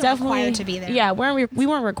it's wasn't definitely required to be there. Yeah, we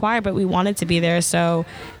weren't required, but we wanted to be there. So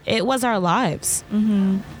it was our lives.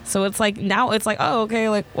 So it's like now it's like, oh, okay,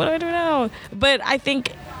 like what do I do now? But I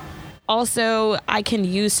think also I can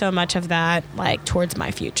use so much of that like towards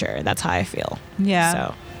my future. That's how I feel. Yeah.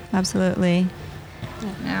 So Absolutely.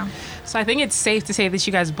 Yeah. so. I think it's safe to say that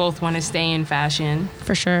you guys both want to stay in fashion.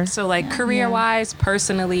 for sure. So like career wise,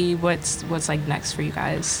 personally, what's like next for you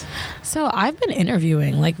guys? So I've been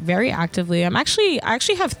interviewing like very actively. I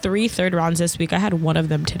actually have 3 third rounds this week. I had one of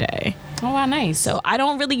them today. Oh wow, nice. So I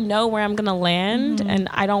don't really know where I'm gonna land, and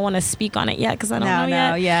I don't want to speak on it yet because I don't know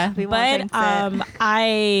yet. Yeah. We won't jinx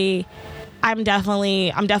it. I'm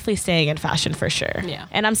definitely staying in fashion for sure. Yeah.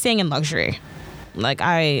 And I'm staying in luxury. Like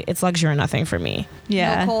it's luxury or nothing for me.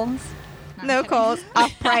 Yeah. No Kohl's. No calls.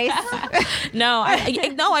 Off price. No,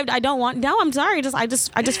 I don't want. No, I'm sorry. I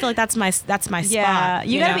just feel like that's my spot. Yeah.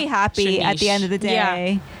 You gotta know? be happy Your at the end of the day.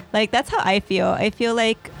 Yeah. Like that's how I feel. I feel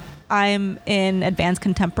like I'm in advanced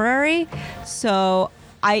contemporary, so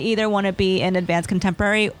I either want to be in advanced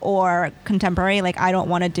contemporary or contemporary. Like I don't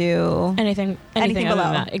want to do anything anything other below.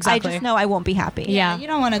 than that. Exactly. I just know I won't be happy. Yeah. You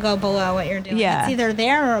don't want to go below what you're doing. Yeah. It's either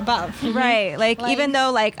there or above. Right. Like even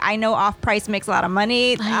though like I know off price makes a lot of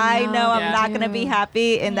money, I know I'm Yeah. not going to be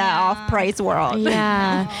happy in that Yeah. off price world.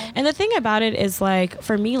 Yeah. And the thing about it is like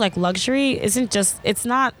for me like luxury isn't just it's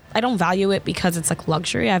not I don't value it because it's like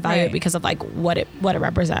luxury. I value Right. it because of like what it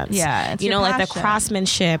represents. Yeah, it's you your know, like the passion.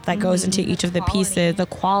 craftsmanship that goes into each of the pieces, the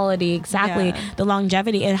quality, exactly, Yeah. the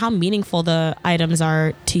longevity and how meaningful the items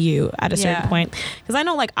are to you at a certain Yeah. point. Because I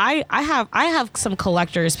know like I have some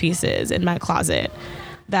collector's pieces in my closet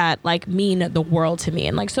that like mean the world to me,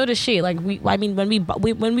 and like so does she. Like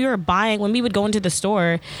when we would go into the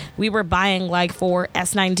store, we were buying like for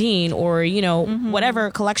S19 or you know whatever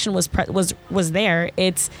collection was there.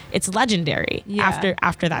 It's legendary Yeah.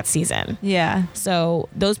 after that season. Yeah. So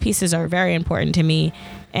those pieces are very important to me,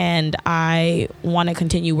 and I want to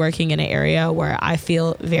continue working in an area where I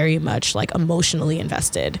feel very much like emotionally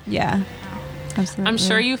invested. Yeah. Absolutely. I'm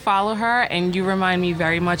sure you follow her, and you remind me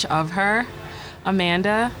very much of her.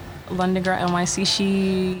 Amanda, London Girl NYC.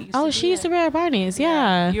 She used to wear Barney's.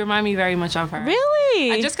 Yeah. You remind me very much of her.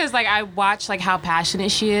 Really? Just because like I watch like how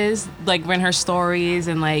passionate she is, like when her stories,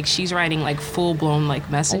 and like she's writing like full blown like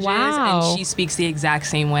messages, Wow. and she speaks the exact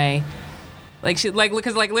same way. Like she like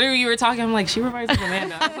because like literally you were talking, I'm like she reminds me of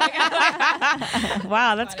Amanda. Like,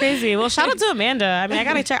 Wow, that's crazy. Well, shout out to Amanda. I mean,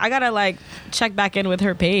 I gotta like check back in with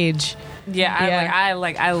her page. yeah, I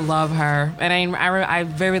love her, and I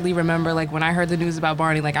vividly remember like when I heard the news about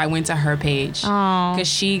Barney, like I went to her page Aw. because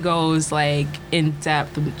she goes like in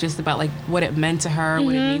depth just about like what it meant to her,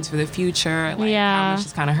 what it means for the future, like Yeah. how much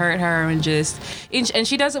it's kind of hurt her, and and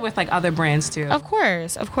she does it with like other brands too. Of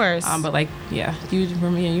course. But like, yeah, you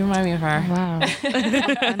remind me of her. Wow.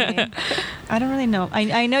 I don't really know.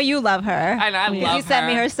 I know you love her. I know, I love You send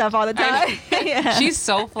me her. her stuff all the time. Yeah. She's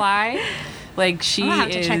so fly. Like she I'll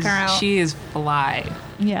have to is. check her out. She is fly.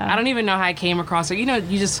 Yeah. I don't even know how I came across her. You know,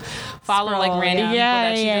 you just follow Scroll, like random yeah.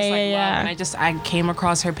 people that you just like love. And I came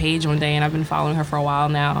across her page one day, and I've been following her for a while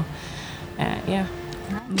now. And yeah.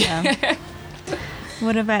 Yeah.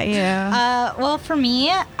 What about you? Well, for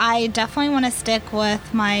me, I definitely want to stick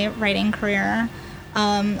with my writing career.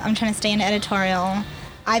 I'm trying to stay in editorial.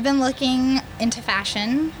 I've been looking into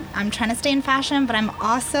fashion. I'm trying to stay in fashion, but I'm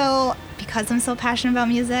also, because I'm so passionate about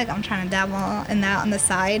music, I'm trying to dabble in that on the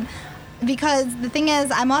side. Because the thing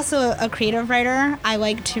is, I'm also a creative writer. I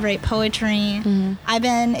like to write poetry. I've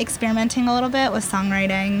been experimenting a little bit with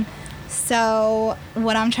songwriting. So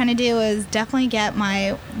what I'm trying to do is definitely get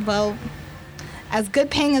my, as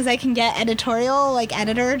good paying as I can get editorial, like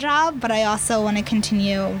editor job, but I also want to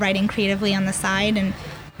continue writing creatively on the side, and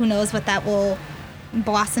who knows what that will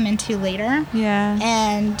blossom into later. yeah.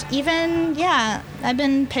 And even, I've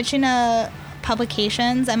been pitching to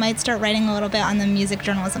publications. I might start writing a little bit on the music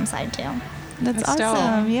journalism side too. That's That's dope.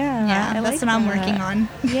 awesome. Yeah. Yeah, I that's like what I'm that. working on.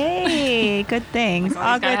 Yay. Good things. All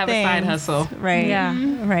Always good gotta have things. a side hustle. Right. Yeah.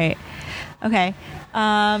 Right. Okay.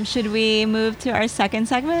 Should we move to our second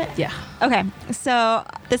segment? Yeah. Okay, so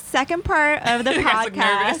the second part of the You guys look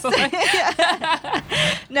podcast. nervous.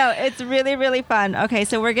 No, it's really, really fun. Okay,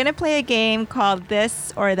 so we're gonna play a game called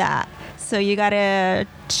This or That. So you gotta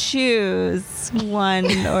choose one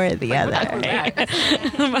or the other.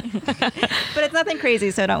 But it's nothing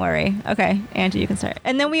crazy, so don't worry. Okay, Angie, you can start,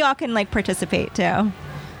 and then we all can like participate too.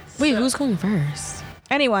 Wait, who's going first?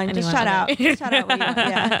 Anyone, just shout out. okay. Just shout out what you want.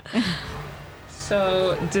 Yeah.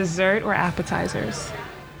 So dessert or appetizers?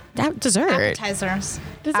 Dessert. Appetizers.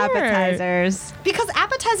 Appetizers. Because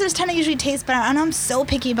appetizers tend to usually taste better, and I'm so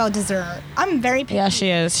picky about dessert. I'm very picky. Yeah, she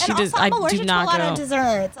is. She And does. also, I'm I allergic do to not a lot go. of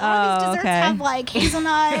desserts. A lot of these Oh, desserts okay. have like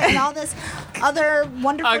hazelnut and all this other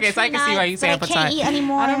wonderful Okay, so I tree can see why you nuts say that I can't appetizer. eat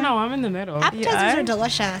anymore. I don't know. I'm in the middle. Appetizers Yeah. are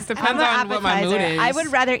delicious. Depends I'm an on what my mood appetizer. is. I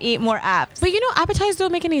would rather eat more apps. But you know, appetizers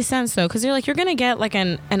don't make any sense though, because you're gonna get like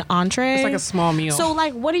an entree. It's like a small meal. So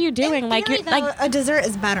like, what are you doing? In Like theory, you're though, like a dessert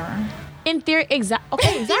is better. in theory, Okay, In exactly.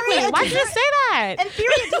 theory, a Why did you dessert- say that? In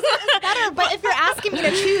theory, a dessert is better, but if you're asking me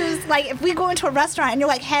to choose, like if we go into a restaurant and you're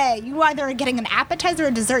like, hey, you either are getting an appetizer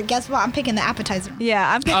or dessert, guess what? I'm picking the appetizer.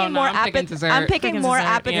 Yeah, I'm picking Oh, no, more I'm picking dessert. I'm picking Picking more dessert.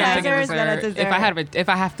 appetizers Yeah, I'm picking than a dessert. If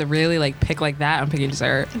I have to really like pick like that, I'm picking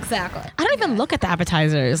dessert. Exactly. I don't even look at the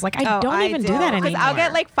appetizers. Like I don't even do that anymore. I'll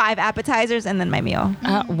get like 5 appetizers and then my meal.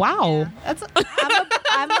 Wow. That's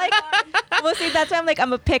I'm like, well, see, that's why I'm like,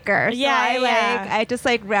 I'm a picker. So Yeah, yeah. I just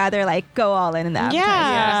like rather like go all in the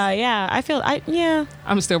appetizers. Yeah. I feel.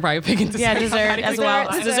 I'm still probably picking dessert. Yeah, dessert as well.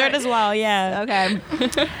 Dessert. Dessert as well. Yeah. Okay.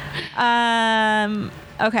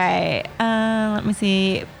 Okay. Let me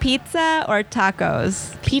see. Pizza or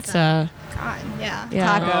tacos? Pizza. God, yeah.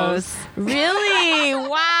 Tacos. Really?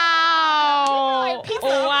 Wow.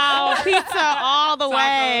 Wow. Pizza all the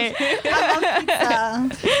way. I love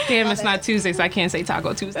pizza. Damn, it's not Tuesday, so I can't say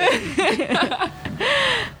Taco Tuesday.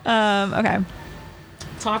 Okay.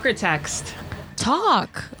 Talk or text?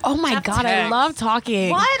 Talk. Oh my God, I text. love talking.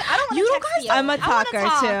 What? I don't want You to don't text guys- you. I'm a I wanna talker,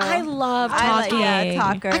 talk. too. I love I like- talking. yeah,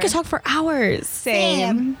 talker. I could talk for hours.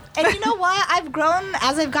 Same. And you know what? I've grown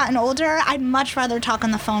as I've gotten older. I'd much rather talk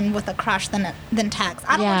on the phone with a crush than text.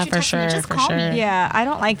 I don't Yeah, want you for texting sure, me. Just for call sure. me. Yeah, I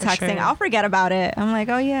don't like texting. sure. I'll forget about it. I'm like,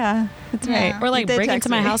 oh yeah, that's Yeah. right. Or You like did break text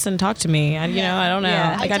into my me. house and talk to me. I don't know.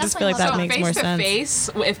 Yeah. Like I just feel like that definitely makes face more to sense. face.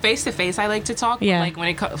 If face to face, I like to talk. Yeah. But like when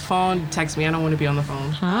it phone, text me. I don't want to be on the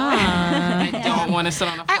phone. Ah. I don't want to sit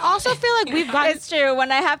on the phone. I also feel like we've gotten It's true.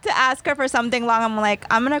 When I have to ask her for something long, I'm like,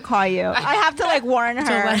 I'm gonna call you. I have to like warn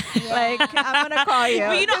her. Like, I'm gonna call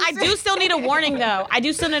you. But I do still need a warning though. I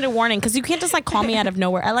do still need a warning because you can't just like call me out of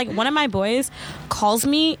nowhere. I like one of my boys calls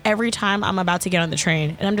me every time I'm about to get on the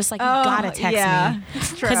train, and I'm just like, you gotta text me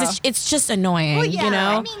It's true. because it's just annoying. Well, yeah. You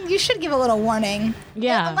know? I mean, you should give a little warning.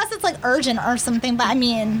 Yeah. Unless it's like urgent or something. But I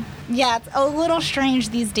mean, yeah, it's a little strange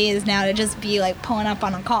these days now to just be like pulling up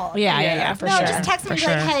on a call. yeah, for no, sure. just text me for be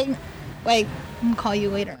sure. like, hey, like, I'm gonna call you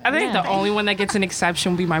later. I think Yeah. the only one that gets an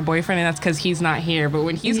exception would be my boyfriend, and that's because he's not here. But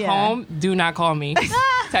when he's Yeah. home, do not call me.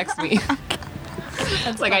 Text me.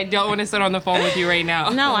 It's like I don't want to sit on the phone with you right now.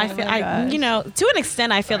 No, I Oh feel my gosh. to an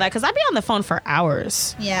extent I feel that because I'd be on the phone for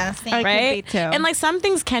hours. Yeah, same. I could Right, be too. and like some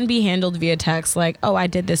things can be handled via text, like, "Oh, I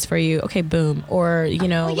did this for you." Okay, boom. Or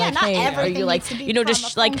yeah, like, not "Hey, are everything you like, needs to be you know, from a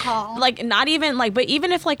just phone like, call. like not even like, but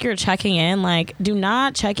even if like you're checking in, like, do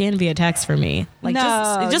not check in via text for me. Like,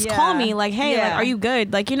 No, just call yeah. me. Like, hey, like, Yeah. are you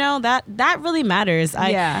good? Like, that really matters.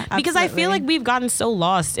 Yeah, because I feel absolutely. like we've gotten so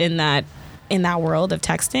lost in that world of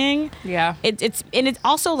texting. Yeah. It's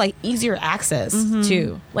also like easier access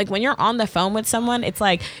too. Like when you're on the phone with someone, it's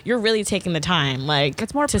like you're really taking the time. Like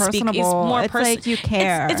It's more to speak. It's personable. more It's like you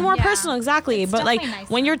care. It's more Yeah. personal, exactly. It's But like definitely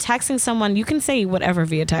nicer. when you're texting someone, you can say whatever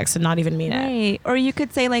via text and not even mean it. Right. Or you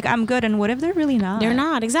could say like, I'm good, and what if they're really not? They're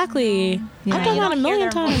not exactly. Yeah. I've done You that a don't hear million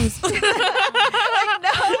their times.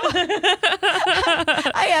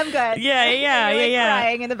 I am good. Yeah, You're, like,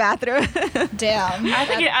 crying in the bathroom. Damn. I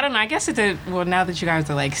think I don't know. I guess it's well now that you guys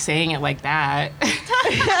are like saying it like that. Yeah,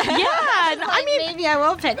 no, I mean, maybe I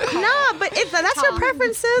will pick. no, but that's your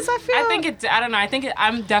preferences. I feel. I think it's I don't know. I think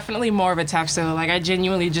I'm definitely more of a texter. Like I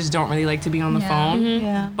genuinely just don't really like to be on the Yeah. phone.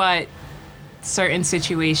 Yeah. But certain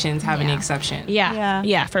situations have an Yeah. exception. Yeah,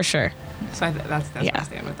 Yeah. for sure. So that's where Yeah. I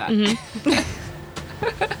stand with that.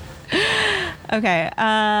 Okay.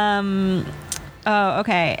 Oh,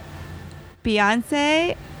 okay.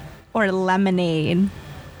 Beyonce or Lemonade?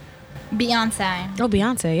 Beyonce. Oh,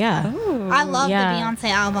 Beyonce, yeah. I love Yeah. the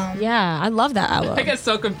Beyonce album. Yeah, I love that album. I get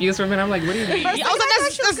so confused for a minute. I'm like, what do you mean? I was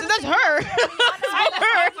like, that's her.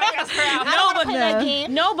 I don't want to play that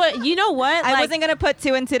game. No, but you know what? I Like, wasn't gonna put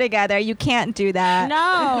two and two together. You can't do that.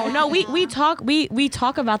 No, we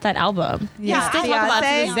talk about that album. Yeah. We still talk about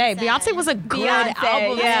it to this day. Beyonce. Beyonce was a good Beyonce,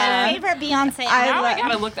 album. yeah. man. Favorite Beyonce I album. Now I lo-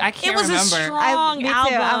 gotta look. I can't It was a remember. strong Me too.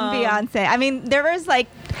 album. I'm Beyonce. I mean, there was like,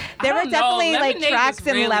 there I were don't know. definitely like Lemonade tracks was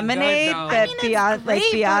in really good, Lemonade though. that I mean, it's Beyonce, like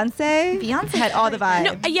great, but Beyonce, had all the very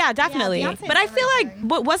vibes. good. Yeah, definitely. Beyonce's But I feel like everything.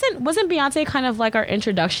 but wasn't Beyonce kind of like our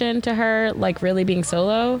introduction to her like really being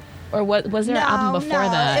solo? Or what was there an album before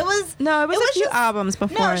that? It was No, it was a few just- albums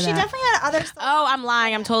before No, she that. definitely had other stuff. Oh, I'm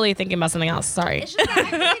lying. I'm totally thinking about something else. Sorry. It's just that I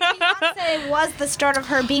think Beyonce was the start of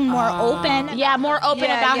her being more open. Yeah, more open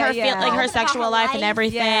Yeah, about yeah, her yeah. like her About sexual her life and life.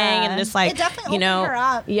 everything, Yeah. and just like It definitely you know, opened her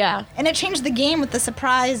up. yeah. And it changed the game with the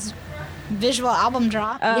surprise visual album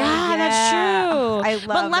drop. Oh, Yeah, that's true. I love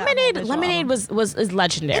But that Lemonade, whole Lemonade is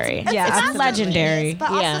legendary. Yeah, it's absolutely legendary.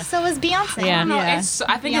 But yeah. also so is Beyonce. Yeah. I don't know. Yeah.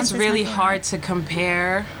 I think it's Beyonce's really my favorite. hard to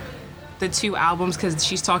compare the two albums because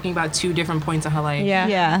she's talking about two different points of her life. Yeah.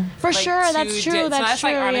 Yeah. For Like, sure, two that's true. so That's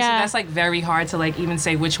true. like honestly, yeah. that's like very hard to like even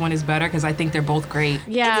say which one is better because I think they're both great.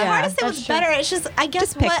 yeah. It's hard to say that's what's true. better. It's just I guess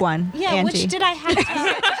Just pick what, one, Yeah, Angie. which did I have to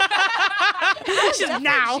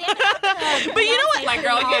now. But you know what? Like,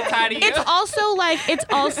 girl, get tired of you. It's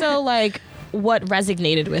also like what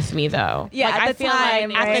resonated with me though. Yeah, like, at I the feel time,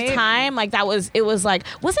 like at the right? time, like it was like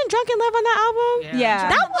wasn't Drunken Love on that album? Yeah.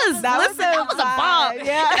 That was That was listen, that was a bomb. vibe.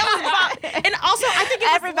 Yeah. That was a bomb. And also I think it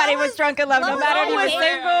was Everybody was drunk in love, no Blow matter if you were was-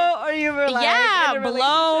 single or you were like yeah, in a Blow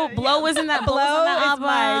relationship. Blow was in that Blow was on Blow that is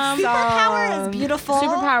my album. song. Superpower is beautiful.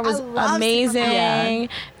 Superpower was I love amazing. Superpower.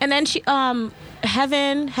 And then she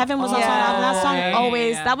Heaven was also on Yeah. the album. That song Yeah.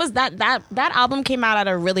 always that was that album came out at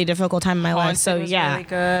a really difficult time in my life. Haunted So was yeah, really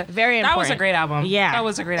good. very important. That was a great album. Yeah. That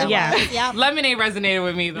was a great album. Yeah. Yeah. Lemonade resonated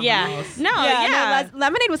with me the Yeah, most. no, Yeah, yeah. no,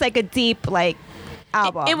 Lemonade was like a deep like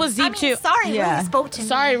album. It was deep too. Sorry, Yeah. really spoke to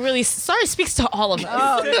me. Sorry speaks to all of us.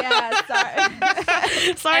 Oh yeah,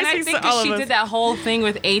 sorry. Sorry And I speaks think to all that she of us. did that whole thing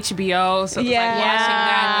with HBO, so it was Yeah. like watching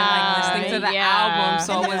that and like listening to the Yeah. album.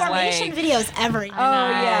 So And it the was formation like, videos every Oh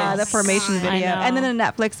yeah, the formation I video, know. and then the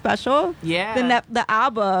Netflix special. yeah, The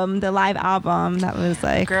album, the live album. That was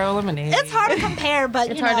like Girl Lemonade. It's hard to compare, but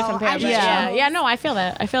It's you hard know, to compare. I But just yeah, chose- yeah. No, I feel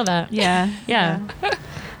that. yeah, Yeah.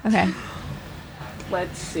 Okay.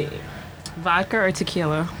 Let's see, vodka or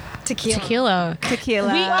tequila? tequila.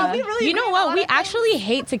 Tequila. we really You know agree on a what? lot We of things. actually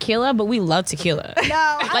hate tequila, but we love tequila. No,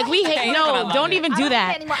 I Like we don't hate. I No, love don't it. even I do don't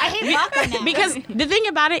that. hate anymore. I hate vodka now. Because the thing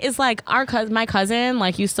about it is like my cousin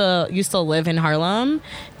like used to live in Harlem,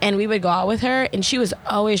 and we would go out with her, and she was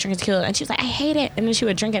always drinking tequila, and she was like, I hate it, and then she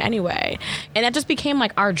would drink it anyway, and that just became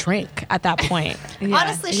like our drink at that point. Yeah.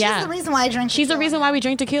 honestly, she's Yeah. the reason why I drink. She's the tequila. reason why we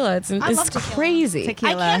drink tequila. It's love tequila. crazy. I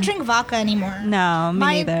Tequila. can't drink vodka anymore. No, me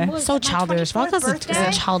neither. what was So it, my childish. 24th Vodka's birthday?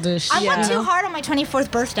 a childish. I went Yeah. too hard on my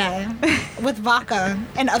 24th birthday with vodka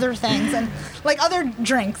and other things and like other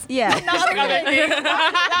drinks. Yeah. Not other drinks.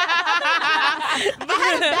 I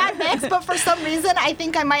had a bad mix, but for some reason, I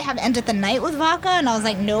think I might have ended the night with vodka, and I was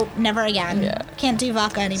like, nope, never again. Yeah. Can't do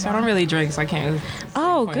vodka anymore. So I don't really drink, so I can't.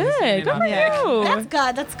 Oh, Point is good. getting Good for Yeah. you. That's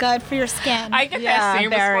good. That's good for your skin. I get Yeah, that same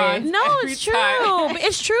very. response. No, every it's true. time. But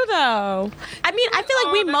it's true though. I mean, I feel like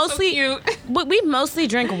Oh, we that's so mostly cute. we mostly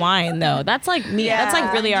drink wine though. That's like me. Yeah, That's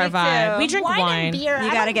like really our me vibe. too. We drink wine, wine. and beer. You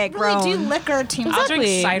I gotta don't get really do grown. liquor too much. I'll drink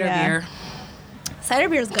Exactly. cider Yeah. beer. Cider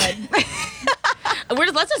beer is good.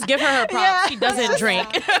 Let's just give her props. Yeah. She doesn't drink.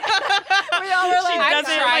 We all were like, I've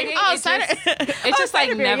doesn't tried like, it. oh, It cider. just, it just like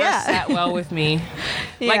cider beer, never yeah. sat well with me.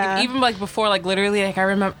 Yeah. Like even like before, like literally, like I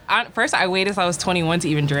remember. First, I waited till I was 21 to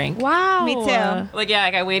even drink. Wow. Me too. Like yeah,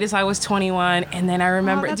 like I waited till I was 21, and then I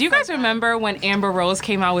remember. that's Do you so guys good. remember when Amber Rose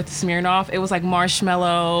came out with Smirnoff? It was like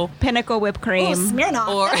marshmallow. Pinnacle whipped Oh, cream. Smirnoff.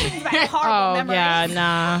 Or- That brings back horrible Oh memories. yeah,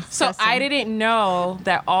 nah. So I didn't know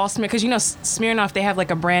that all because you know Smirnoff, they have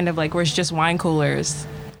like a brand of like where it's just wine coolers.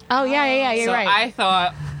 Oh yeah. You're So right. I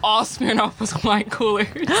thought all Smirnoff was wine coolers.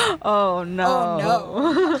 Oh no.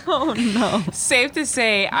 Oh, Oh no. Safe to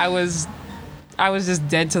say, I was just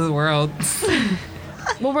dead to the world.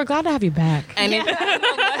 well, we're glad to have you back. And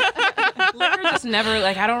liquor just never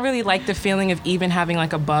like I don't really like the feeling of even having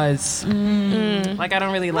like a buzz. Like I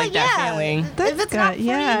don't really like Well, that yeah. feeling. That's If it's good. not for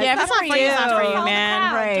Yeah. you, Yeah, if it's not for you, it's not for you, follow the man.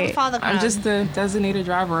 crowd. Right. Don't follow the crowd. I'm just the designated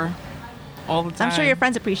driver all the time. I'm sure your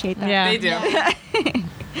friends appreciate that. Yeah. They do.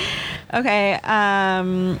 Okay.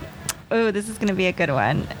 Oh, this is gonna be a good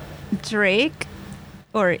one. Drake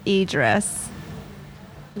or Idris?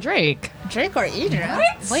 Drake. Drake or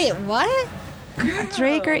Idris. Wait, what?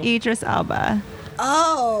 Drake or Idris Elba?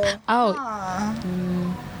 Oh. Oh.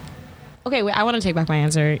 Aw. Okay, wait. I want to take back my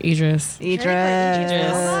answer. Idris.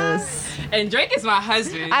 Idris. And Drake is my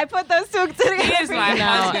husband. I put those two together. he is my No,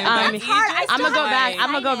 husband. um, but It's hard. I Idris I'm still gonna go is back.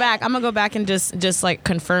 like- I'm gonna go back and just like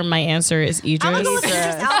confirm my answer is Idris. I'm gonna go with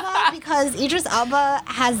Idris. Idris Elba because Idris Elba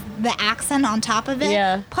has the accent on top of it.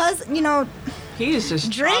 Yeah. Plus, you know, He is just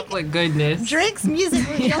Drake- chocolate goodness. Drake's music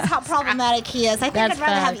reveals how problematic he is. I think That's I'd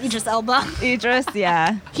rather have facts. Idris Elba. Idris,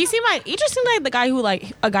 yeah. Idris seemed like the guy who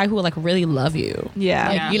a guy who would like really love you. Yeah.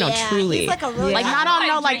 Like, Yeah. you know, Yeah, truly. He's like a really Like, not on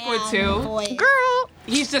no, like, man would too. voice. Girl.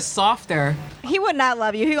 He's just softer. He would not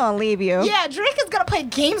love you. He gonna leave you. Yeah, Drake is gonna play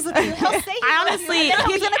games with you. He'll say he I loves honestly- you, and then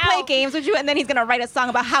He's he'll gonna be play out. games with you, and then he's gonna write a song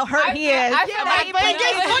about how hurt he is. I feel like he played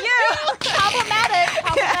games with you. Problematic.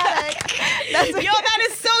 Yo, that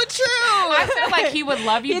is so true. I feel like he would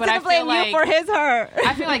love you, He's but I gonna blame feel like you for his hurt.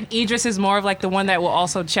 I feel like Idris is more of like the one that will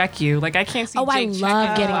also check you. Like I can't see. Oh, I Jake love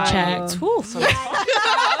checking getting you. checked. Whew.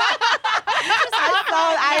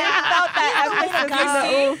 I felt that emphasis in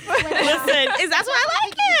the oof. Listen, that's why I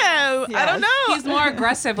like him. I don't know. He's more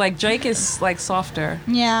aggressive. Like Drake is like softer.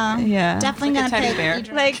 Yeah. Yeah. Definitely Like a gonna teddy pick bear.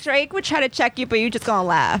 Idris. Like Drake would try to check you, but you just gonna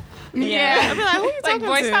laugh. Yeah. I'd be like, who you Like, talking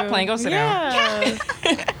boy, to? stop playing. Go sit down.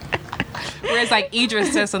 Yeah. Whereas like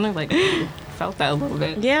Idris says something like, felt that a little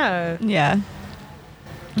bit. Yeah. Yeah.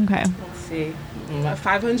 Okay. Let's see. A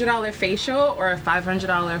 $500 facial or a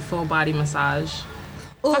 $500 full body massage?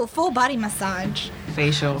 Ooh, full body massage.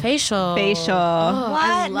 Facial. Facial. Facial. Oh,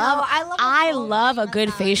 I What? love. No, I full love a body good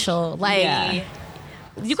massage. facial. Like, Yeah.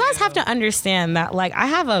 you guys have to understand that. Like, I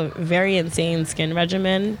have a very insane skin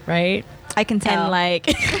regimen, right? I can tell. And like,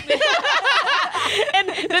 and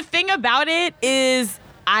the thing about it is,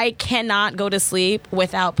 I cannot go to sleep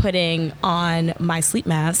without putting on my sleep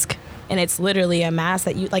mask and it's literally a mask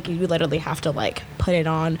that you literally have to like put it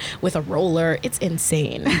on with a roller. It's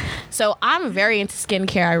insane. So I'm very into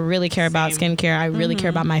skincare. I really care about skincare. I really care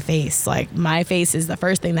about my face. Like my face is the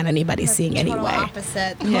first thing that anybody's seeing Total anyway.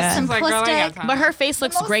 opposite. Yeah. Most It's like, girl, I ain't got simplistic. time. But her face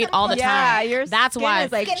looks most great all the simple- Yeah, time. your That's skin why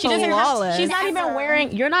is, like, she doesn't flawless. she's not even Ever.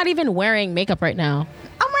 wearing. You're not even wearing makeup right now.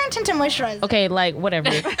 I'm wearing tinted moisturizer. Okay, like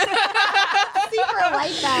whatever. Super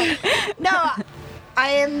like that. No, I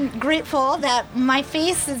am grateful that my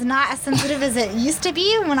face is not as sensitive as it used to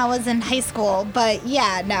be when I was in high school. But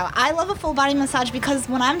yeah, no, I love a full body massage because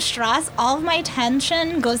when I'm stressed, all of my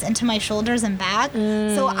attention goes into my shoulders and back.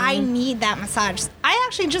 So I need that massage. I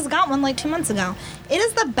actually just got one like 2 months ago. It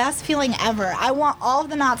is the best feeling ever. I want all of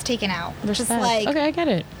the knots taken out. Just like, okay, I get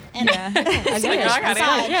it. and I get it. I got it.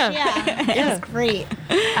 massage. Yeah. It's great.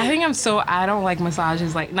 I don't like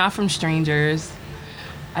massages, like not from strangers.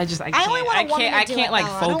 I can't. I only want a woman I to do can't it, like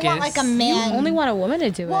though. focus. I don't want like a man. Only want a woman to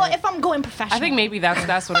do Well, it. if I'm going professional. I think maybe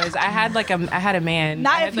that's what it is. I had a man.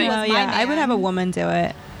 Not I had, if he like, was Oh my yeah, I would man. have a woman do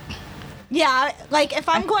it. Yeah, like if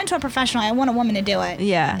I'm going to a professional, I want a woman to do it.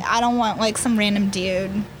 Yeah. I don't want like some random dude.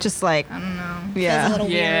 Just like I don't know. Yeah. Feels a little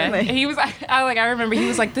Yeah, weird. he was. I remember he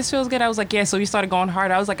was like, "This feels good." I was like, "Yeah." So we started going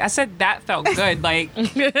hard. I was like, "I said that felt good." Like, I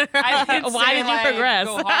didn't Why say, did you like, progress?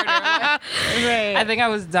 Go harder. Like, right. I think I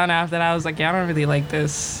was done after that. I was like, "Yeah, I don't really like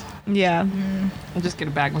this. yeah. I'll just get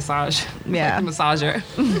a back massage." Yeah. Like the massager.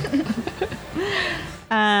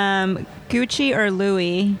 Gucci or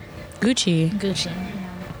Louis? Gucci. Gucci.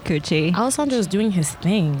 Gucci. Alessandro's doing his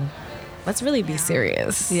thing. Let's really be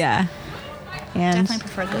serious. Yeah. And Definitely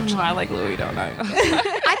prefer Gucci. I like Louis, don't I?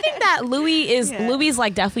 I think that Louis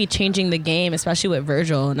like definitely changing the game, especially with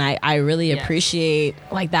Virgil, and I really Yes. appreciate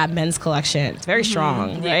like that men's collection. It's very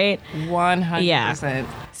strong, right? 100%.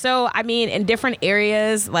 So I mean, in different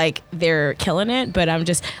areas, like they're killing it, but I'm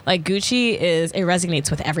just like Gucci it resonates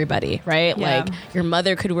with everybody, right? Yeah. Like your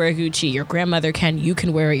mother could wear Gucci, your grandmother can, you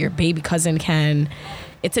can wear it, your baby cousin can.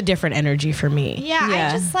 It's a different energy for me. Yeah, Yeah.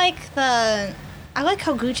 I just like I like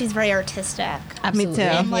how Gucci's very artistic. Absolutely. too.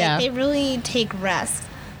 And like Yeah. they really take risks.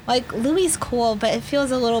 Like Louis' cool, but it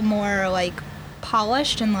feels a little more like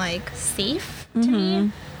polished and like safe to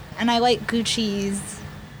me. And I like Gucci's.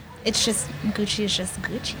 It's just Gucci is just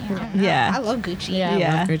Gucci. I don't know. Yeah. I love Gucci. Yeah,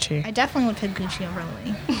 Yeah. I love Gucci. I definitely would pick Gucci over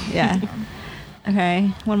Louis. yeah.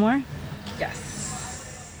 Okay. One more.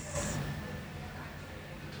 Yes.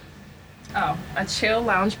 Oh, a chill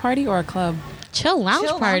lounge party or a club? Chill lounge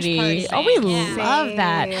Chill lounge party. party. Oh, we Yeah. love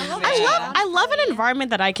that. Same. I love an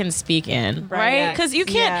environment that I can speak in, right? Right. Because you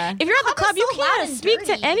can't Yeah. if you're at the Club club, is you so loud can't and speak to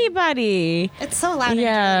dirty. anybody. It's so loud.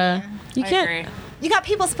 Yeah, And dirty. you I can't. agree. You got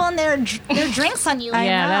people spilling their drinks on you. I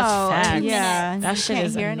Yeah, that's know. facts. Yeah. That You shit can't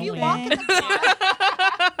is hear annoying. You anything. walk in the car.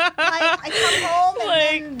 I come home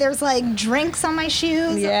and then there's like drinks on my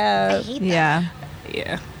shoes. Yeah. I hate that. Yeah.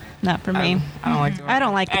 Yeah. Not for me. I don't like. I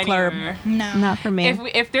don't like the club. Anywhere. No. Not for me.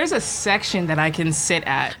 If there's a section that I can sit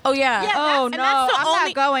at, Oh yeah. Yeah, oh and no, that's the I'm only-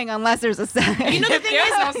 not going unless there's a second. You know the if thing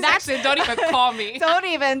there's is, no section, don't even call me. Don't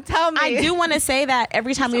even tell me. I do want to say that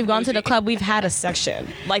every time we've gone to the club, we've had a section.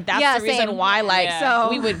 Like that's Yeah, the reason same. why, like, Yeah. So-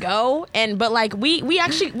 we would go but like we've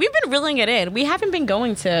been reeling it in. We haven't been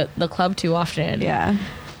going to the club too often. Yeah.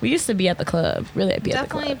 We used to be at the club. Really, I'd be at the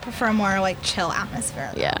Definitely club. prefer more like chill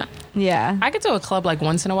atmosphere. Yeah. Yeah. I could do a club like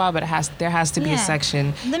once in a while, but there has to be Yeah. a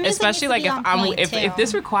section, The music especially needs like to if be on point, if too.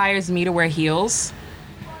 this requires me to wear heels.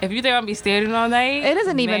 If you think I'm gonna be standing all night, It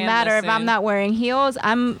doesn't even man, matter if I'm listen. not wearing heels.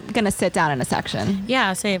 I'm gonna sit down in a section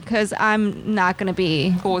Yeah. Same. because I'm not gonna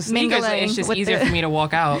be Cool sneakers. mingling It's just with easier the, for me to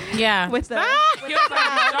walk out. Yeah. with the. Heels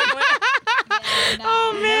are struggling.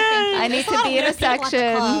 Oh man, I need to be in a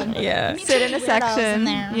section. Yeah. Sit in a Weirdos section. in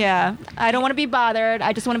there. Yeah. I don't want to be bothered.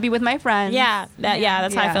 I just want to be with my friends. Yeah. That's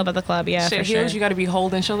how I Yeah. feel about the club. Yeah. Shit, for heels sure. you got to be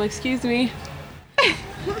holding. She'll like, excuse me.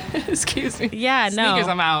 Excuse me. Yeah. No. Sneakers,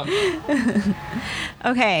 I'm out.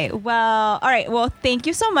 Okay. Well. All right. Well, thank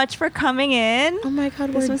you so much for coming in. Oh my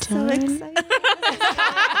God, This we're was so done. exciting.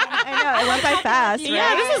 I know it went by fast. Right?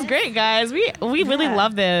 Yeah, this is great, guys. We really Yeah.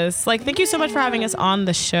 love this. Like, thank you so much for having us on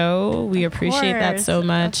the show. We appreciate that course, so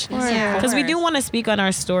much. Yeah. Because we do want to speak on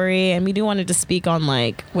our story, and we do want to speak on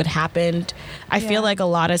like what happened. I Yeah. feel like a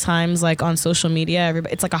lot of times, like on social media,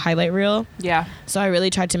 it's like a highlight reel. Yeah. So I really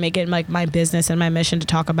tried to make it like my business and my mission to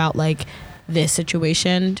talk about like this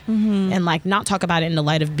situation and like not talk about it in the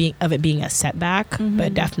light of it being a setback,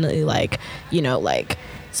 but definitely like, you know, like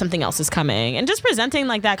something else is coming, and just presenting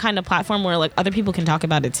like that kind of platform where like other people can talk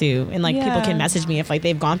about it too, and like people Yeah. can message me if like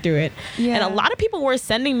they've gone through it. Yeah. And a lot of people were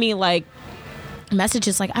sending me like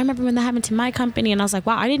messages like, I remember when that happened to my company, and I was like,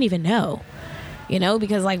 wow, I didn't even know. you know,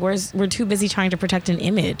 because like we're too busy trying to protect an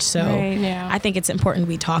image. So Right. Yeah. I think it's important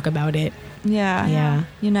we talk about it. Yeah. Yeah.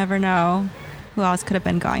 You never know who else could have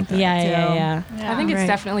been going through it, too. Yeah. I think it's Right.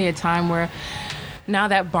 definitely a time where now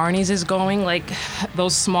that Barney's is going, like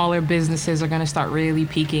those smaller businesses are going to start really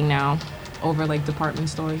peaking now over like department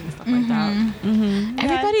stores and stuff like that.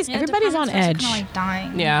 Everybody's on edge. Kind of like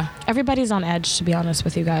dying. Yeah. Everybody's on edge, to be honest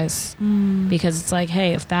with you guys, because it's like,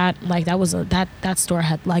 hey, if that store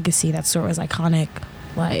had legacy, that store was iconic.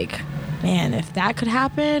 Like, man, if that could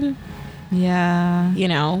happen, Yeah. you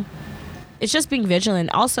know, it's just being vigilant.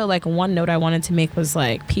 Also, like one note I wanted to make was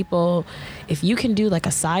like, people, if you can do like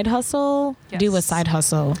a side hustle, do a Yes. side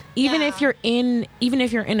hustle. Even if you're in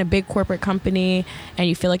a big corporate company and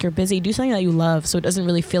you feel like you're busy, do something that you love, so it doesn't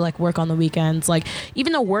really feel like work on the weekends. Like,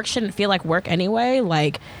 even though work shouldn't feel like work anyway,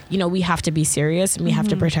 like, you know, we have to be serious and we have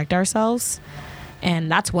to protect ourselves.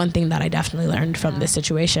 And that's one thing that I definitely learned from this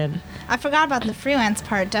situation. I forgot about the freelance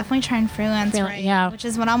part. Definitely try and freelance, right? yeah. Which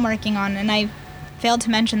is what I'm working on. And I failed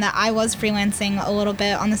to mention that I was freelancing a little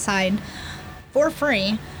bit on the side for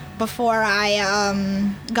free before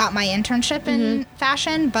I got my internship in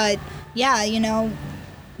fashion. But yeah, you know,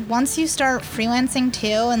 once you start freelancing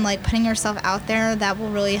too and like putting yourself out there, that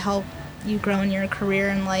will really help you grow in your career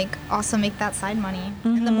and like also make that side money.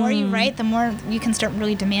 And the more you write, the more you can start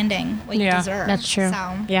really demanding what you deserve. That's true.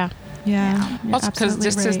 So Yeah. Yeah. You're Also, because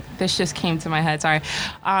absolutely right. this just came to my head. Sorry.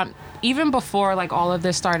 Even before like all of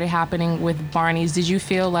this started happening with Barney's, did you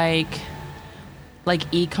feel like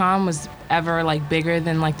e-com was ever like bigger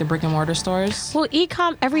than like the brick and mortar stores? Well,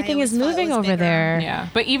 e-com, everything I is always thought it moving was over bigger. there. Yeah,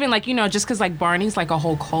 but even like, you know, just because like Barney's like a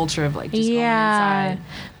whole culture of like just Yeah, going inside.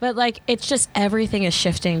 but like it's just everything is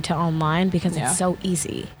shifting to online because Yeah. it's so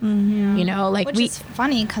easy. You know, like which is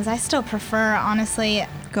funny because I still prefer, honestly.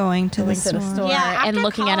 Going to the store. Yeah, and after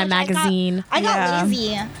looking at a college, magazine. I got Yeah.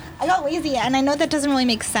 lazy. I got lazy, and I know that doesn't really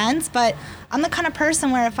make sense, but I'm the kind of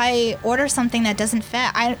person where if I order something that doesn't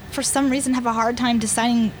fit, I for some reason have a hard time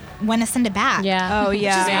deciding when to send it back. Yeah. Oh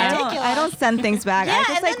yeah, is I don't send things back. I just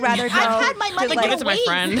and like then rather go. I've had my to, money like, go it to my waste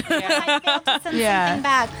friend. if I failed to send Yeah. something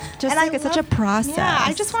back. Just And like I it's such a process. Yeah,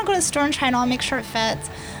 I just want to go to the store and try it on, make sure it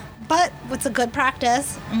fits. But what's a good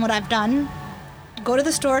practice and what I've done, go to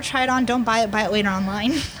the store, try it on, don't buy it later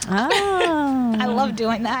online. Oh. I love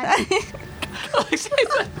doing that.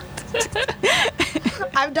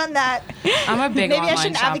 I've done that. I'm a big Maybe I online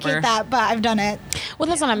shouldn't shopper. advocate that, but I've done it. Well,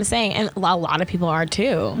 that's what I'm saying, and a lot of people are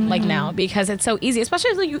too. Like now, because it's so easy,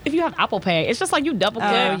 especially if you have Apple Pay. It's just like you double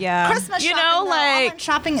click. Oh yeah. Christmas You shopping, know, though, like- online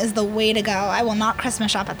shopping is the way to go. I will not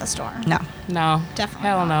Christmas shop at the store. No. No. Definitely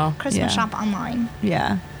Hell not. no. Christmas Yeah. shop online.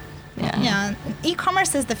 Yeah. Yeah. Yeah,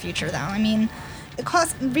 e-commerce is the future, though. I mean, it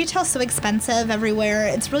costs retail's so expensive everywhere.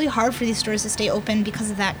 It's really hard for these stores to stay open because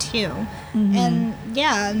of that too. And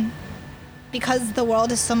yeah, because the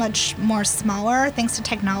world is so much more smaller thanks to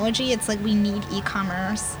technology. It's like we need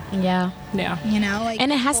e-commerce. Yeah. Yeah. You know, like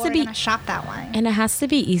And it has people to are be- gonna shop that way. And it has to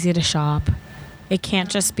be easy to shop. It can't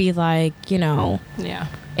just be like, you know, Yeah.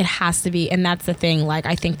 it has to be. And that's the thing. Like,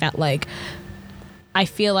 I think that like, I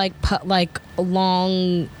feel like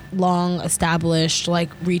long established like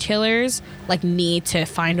retailers like need to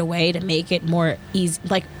find a way to make it more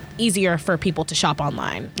easier for people to shop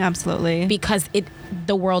online, Absolutely. because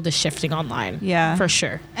the world is shifting online. Yeah. For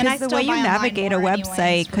sure. And I Because the still way you buy online navigate a more website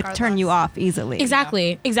anyways, could turn you regardless. off easily.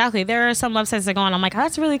 Exactly. There are some websites that go on. I'm like, oh,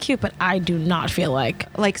 that's really cute, but I do not feel like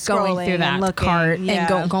Like going scrolling through that and looking, cart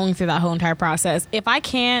yeah. and going through that whole entire process. If I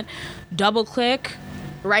can't double click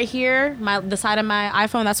right here, the side of my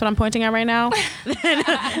iPhone, that's what I'm pointing at right now,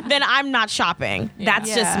 then I'm not shopping.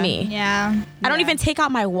 That's just Yeah. me. Yeah. I don't even take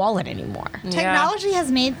out my wallet anymore. Technology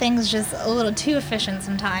has made things just a little too efficient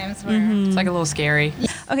sometimes. Where It's like a little scary.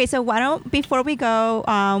 Okay, so before we go,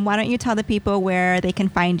 why don't you tell the people where they can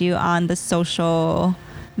find you on the social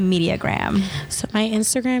mediagram? So my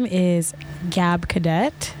Instagram is Gab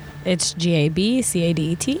Cadet. It's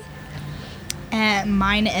GABCADET. And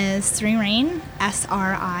mine is Srirain,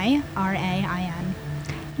 SRIRAIN.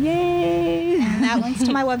 Yay! And that links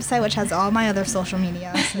to my website, which has all my other social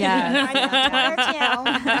media. So Yeah. find me on Twitter, too.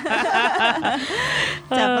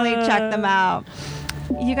 Definitely check them out.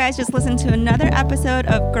 You guys just listened to another episode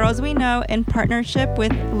of Girls We Know in partnership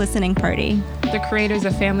with Listening Party. The creators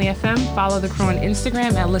of Family FM. Follow the crew on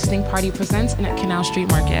Instagram at Listening Party Presents and at Canal Street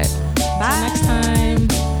Market. Bye. Till next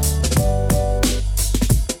time.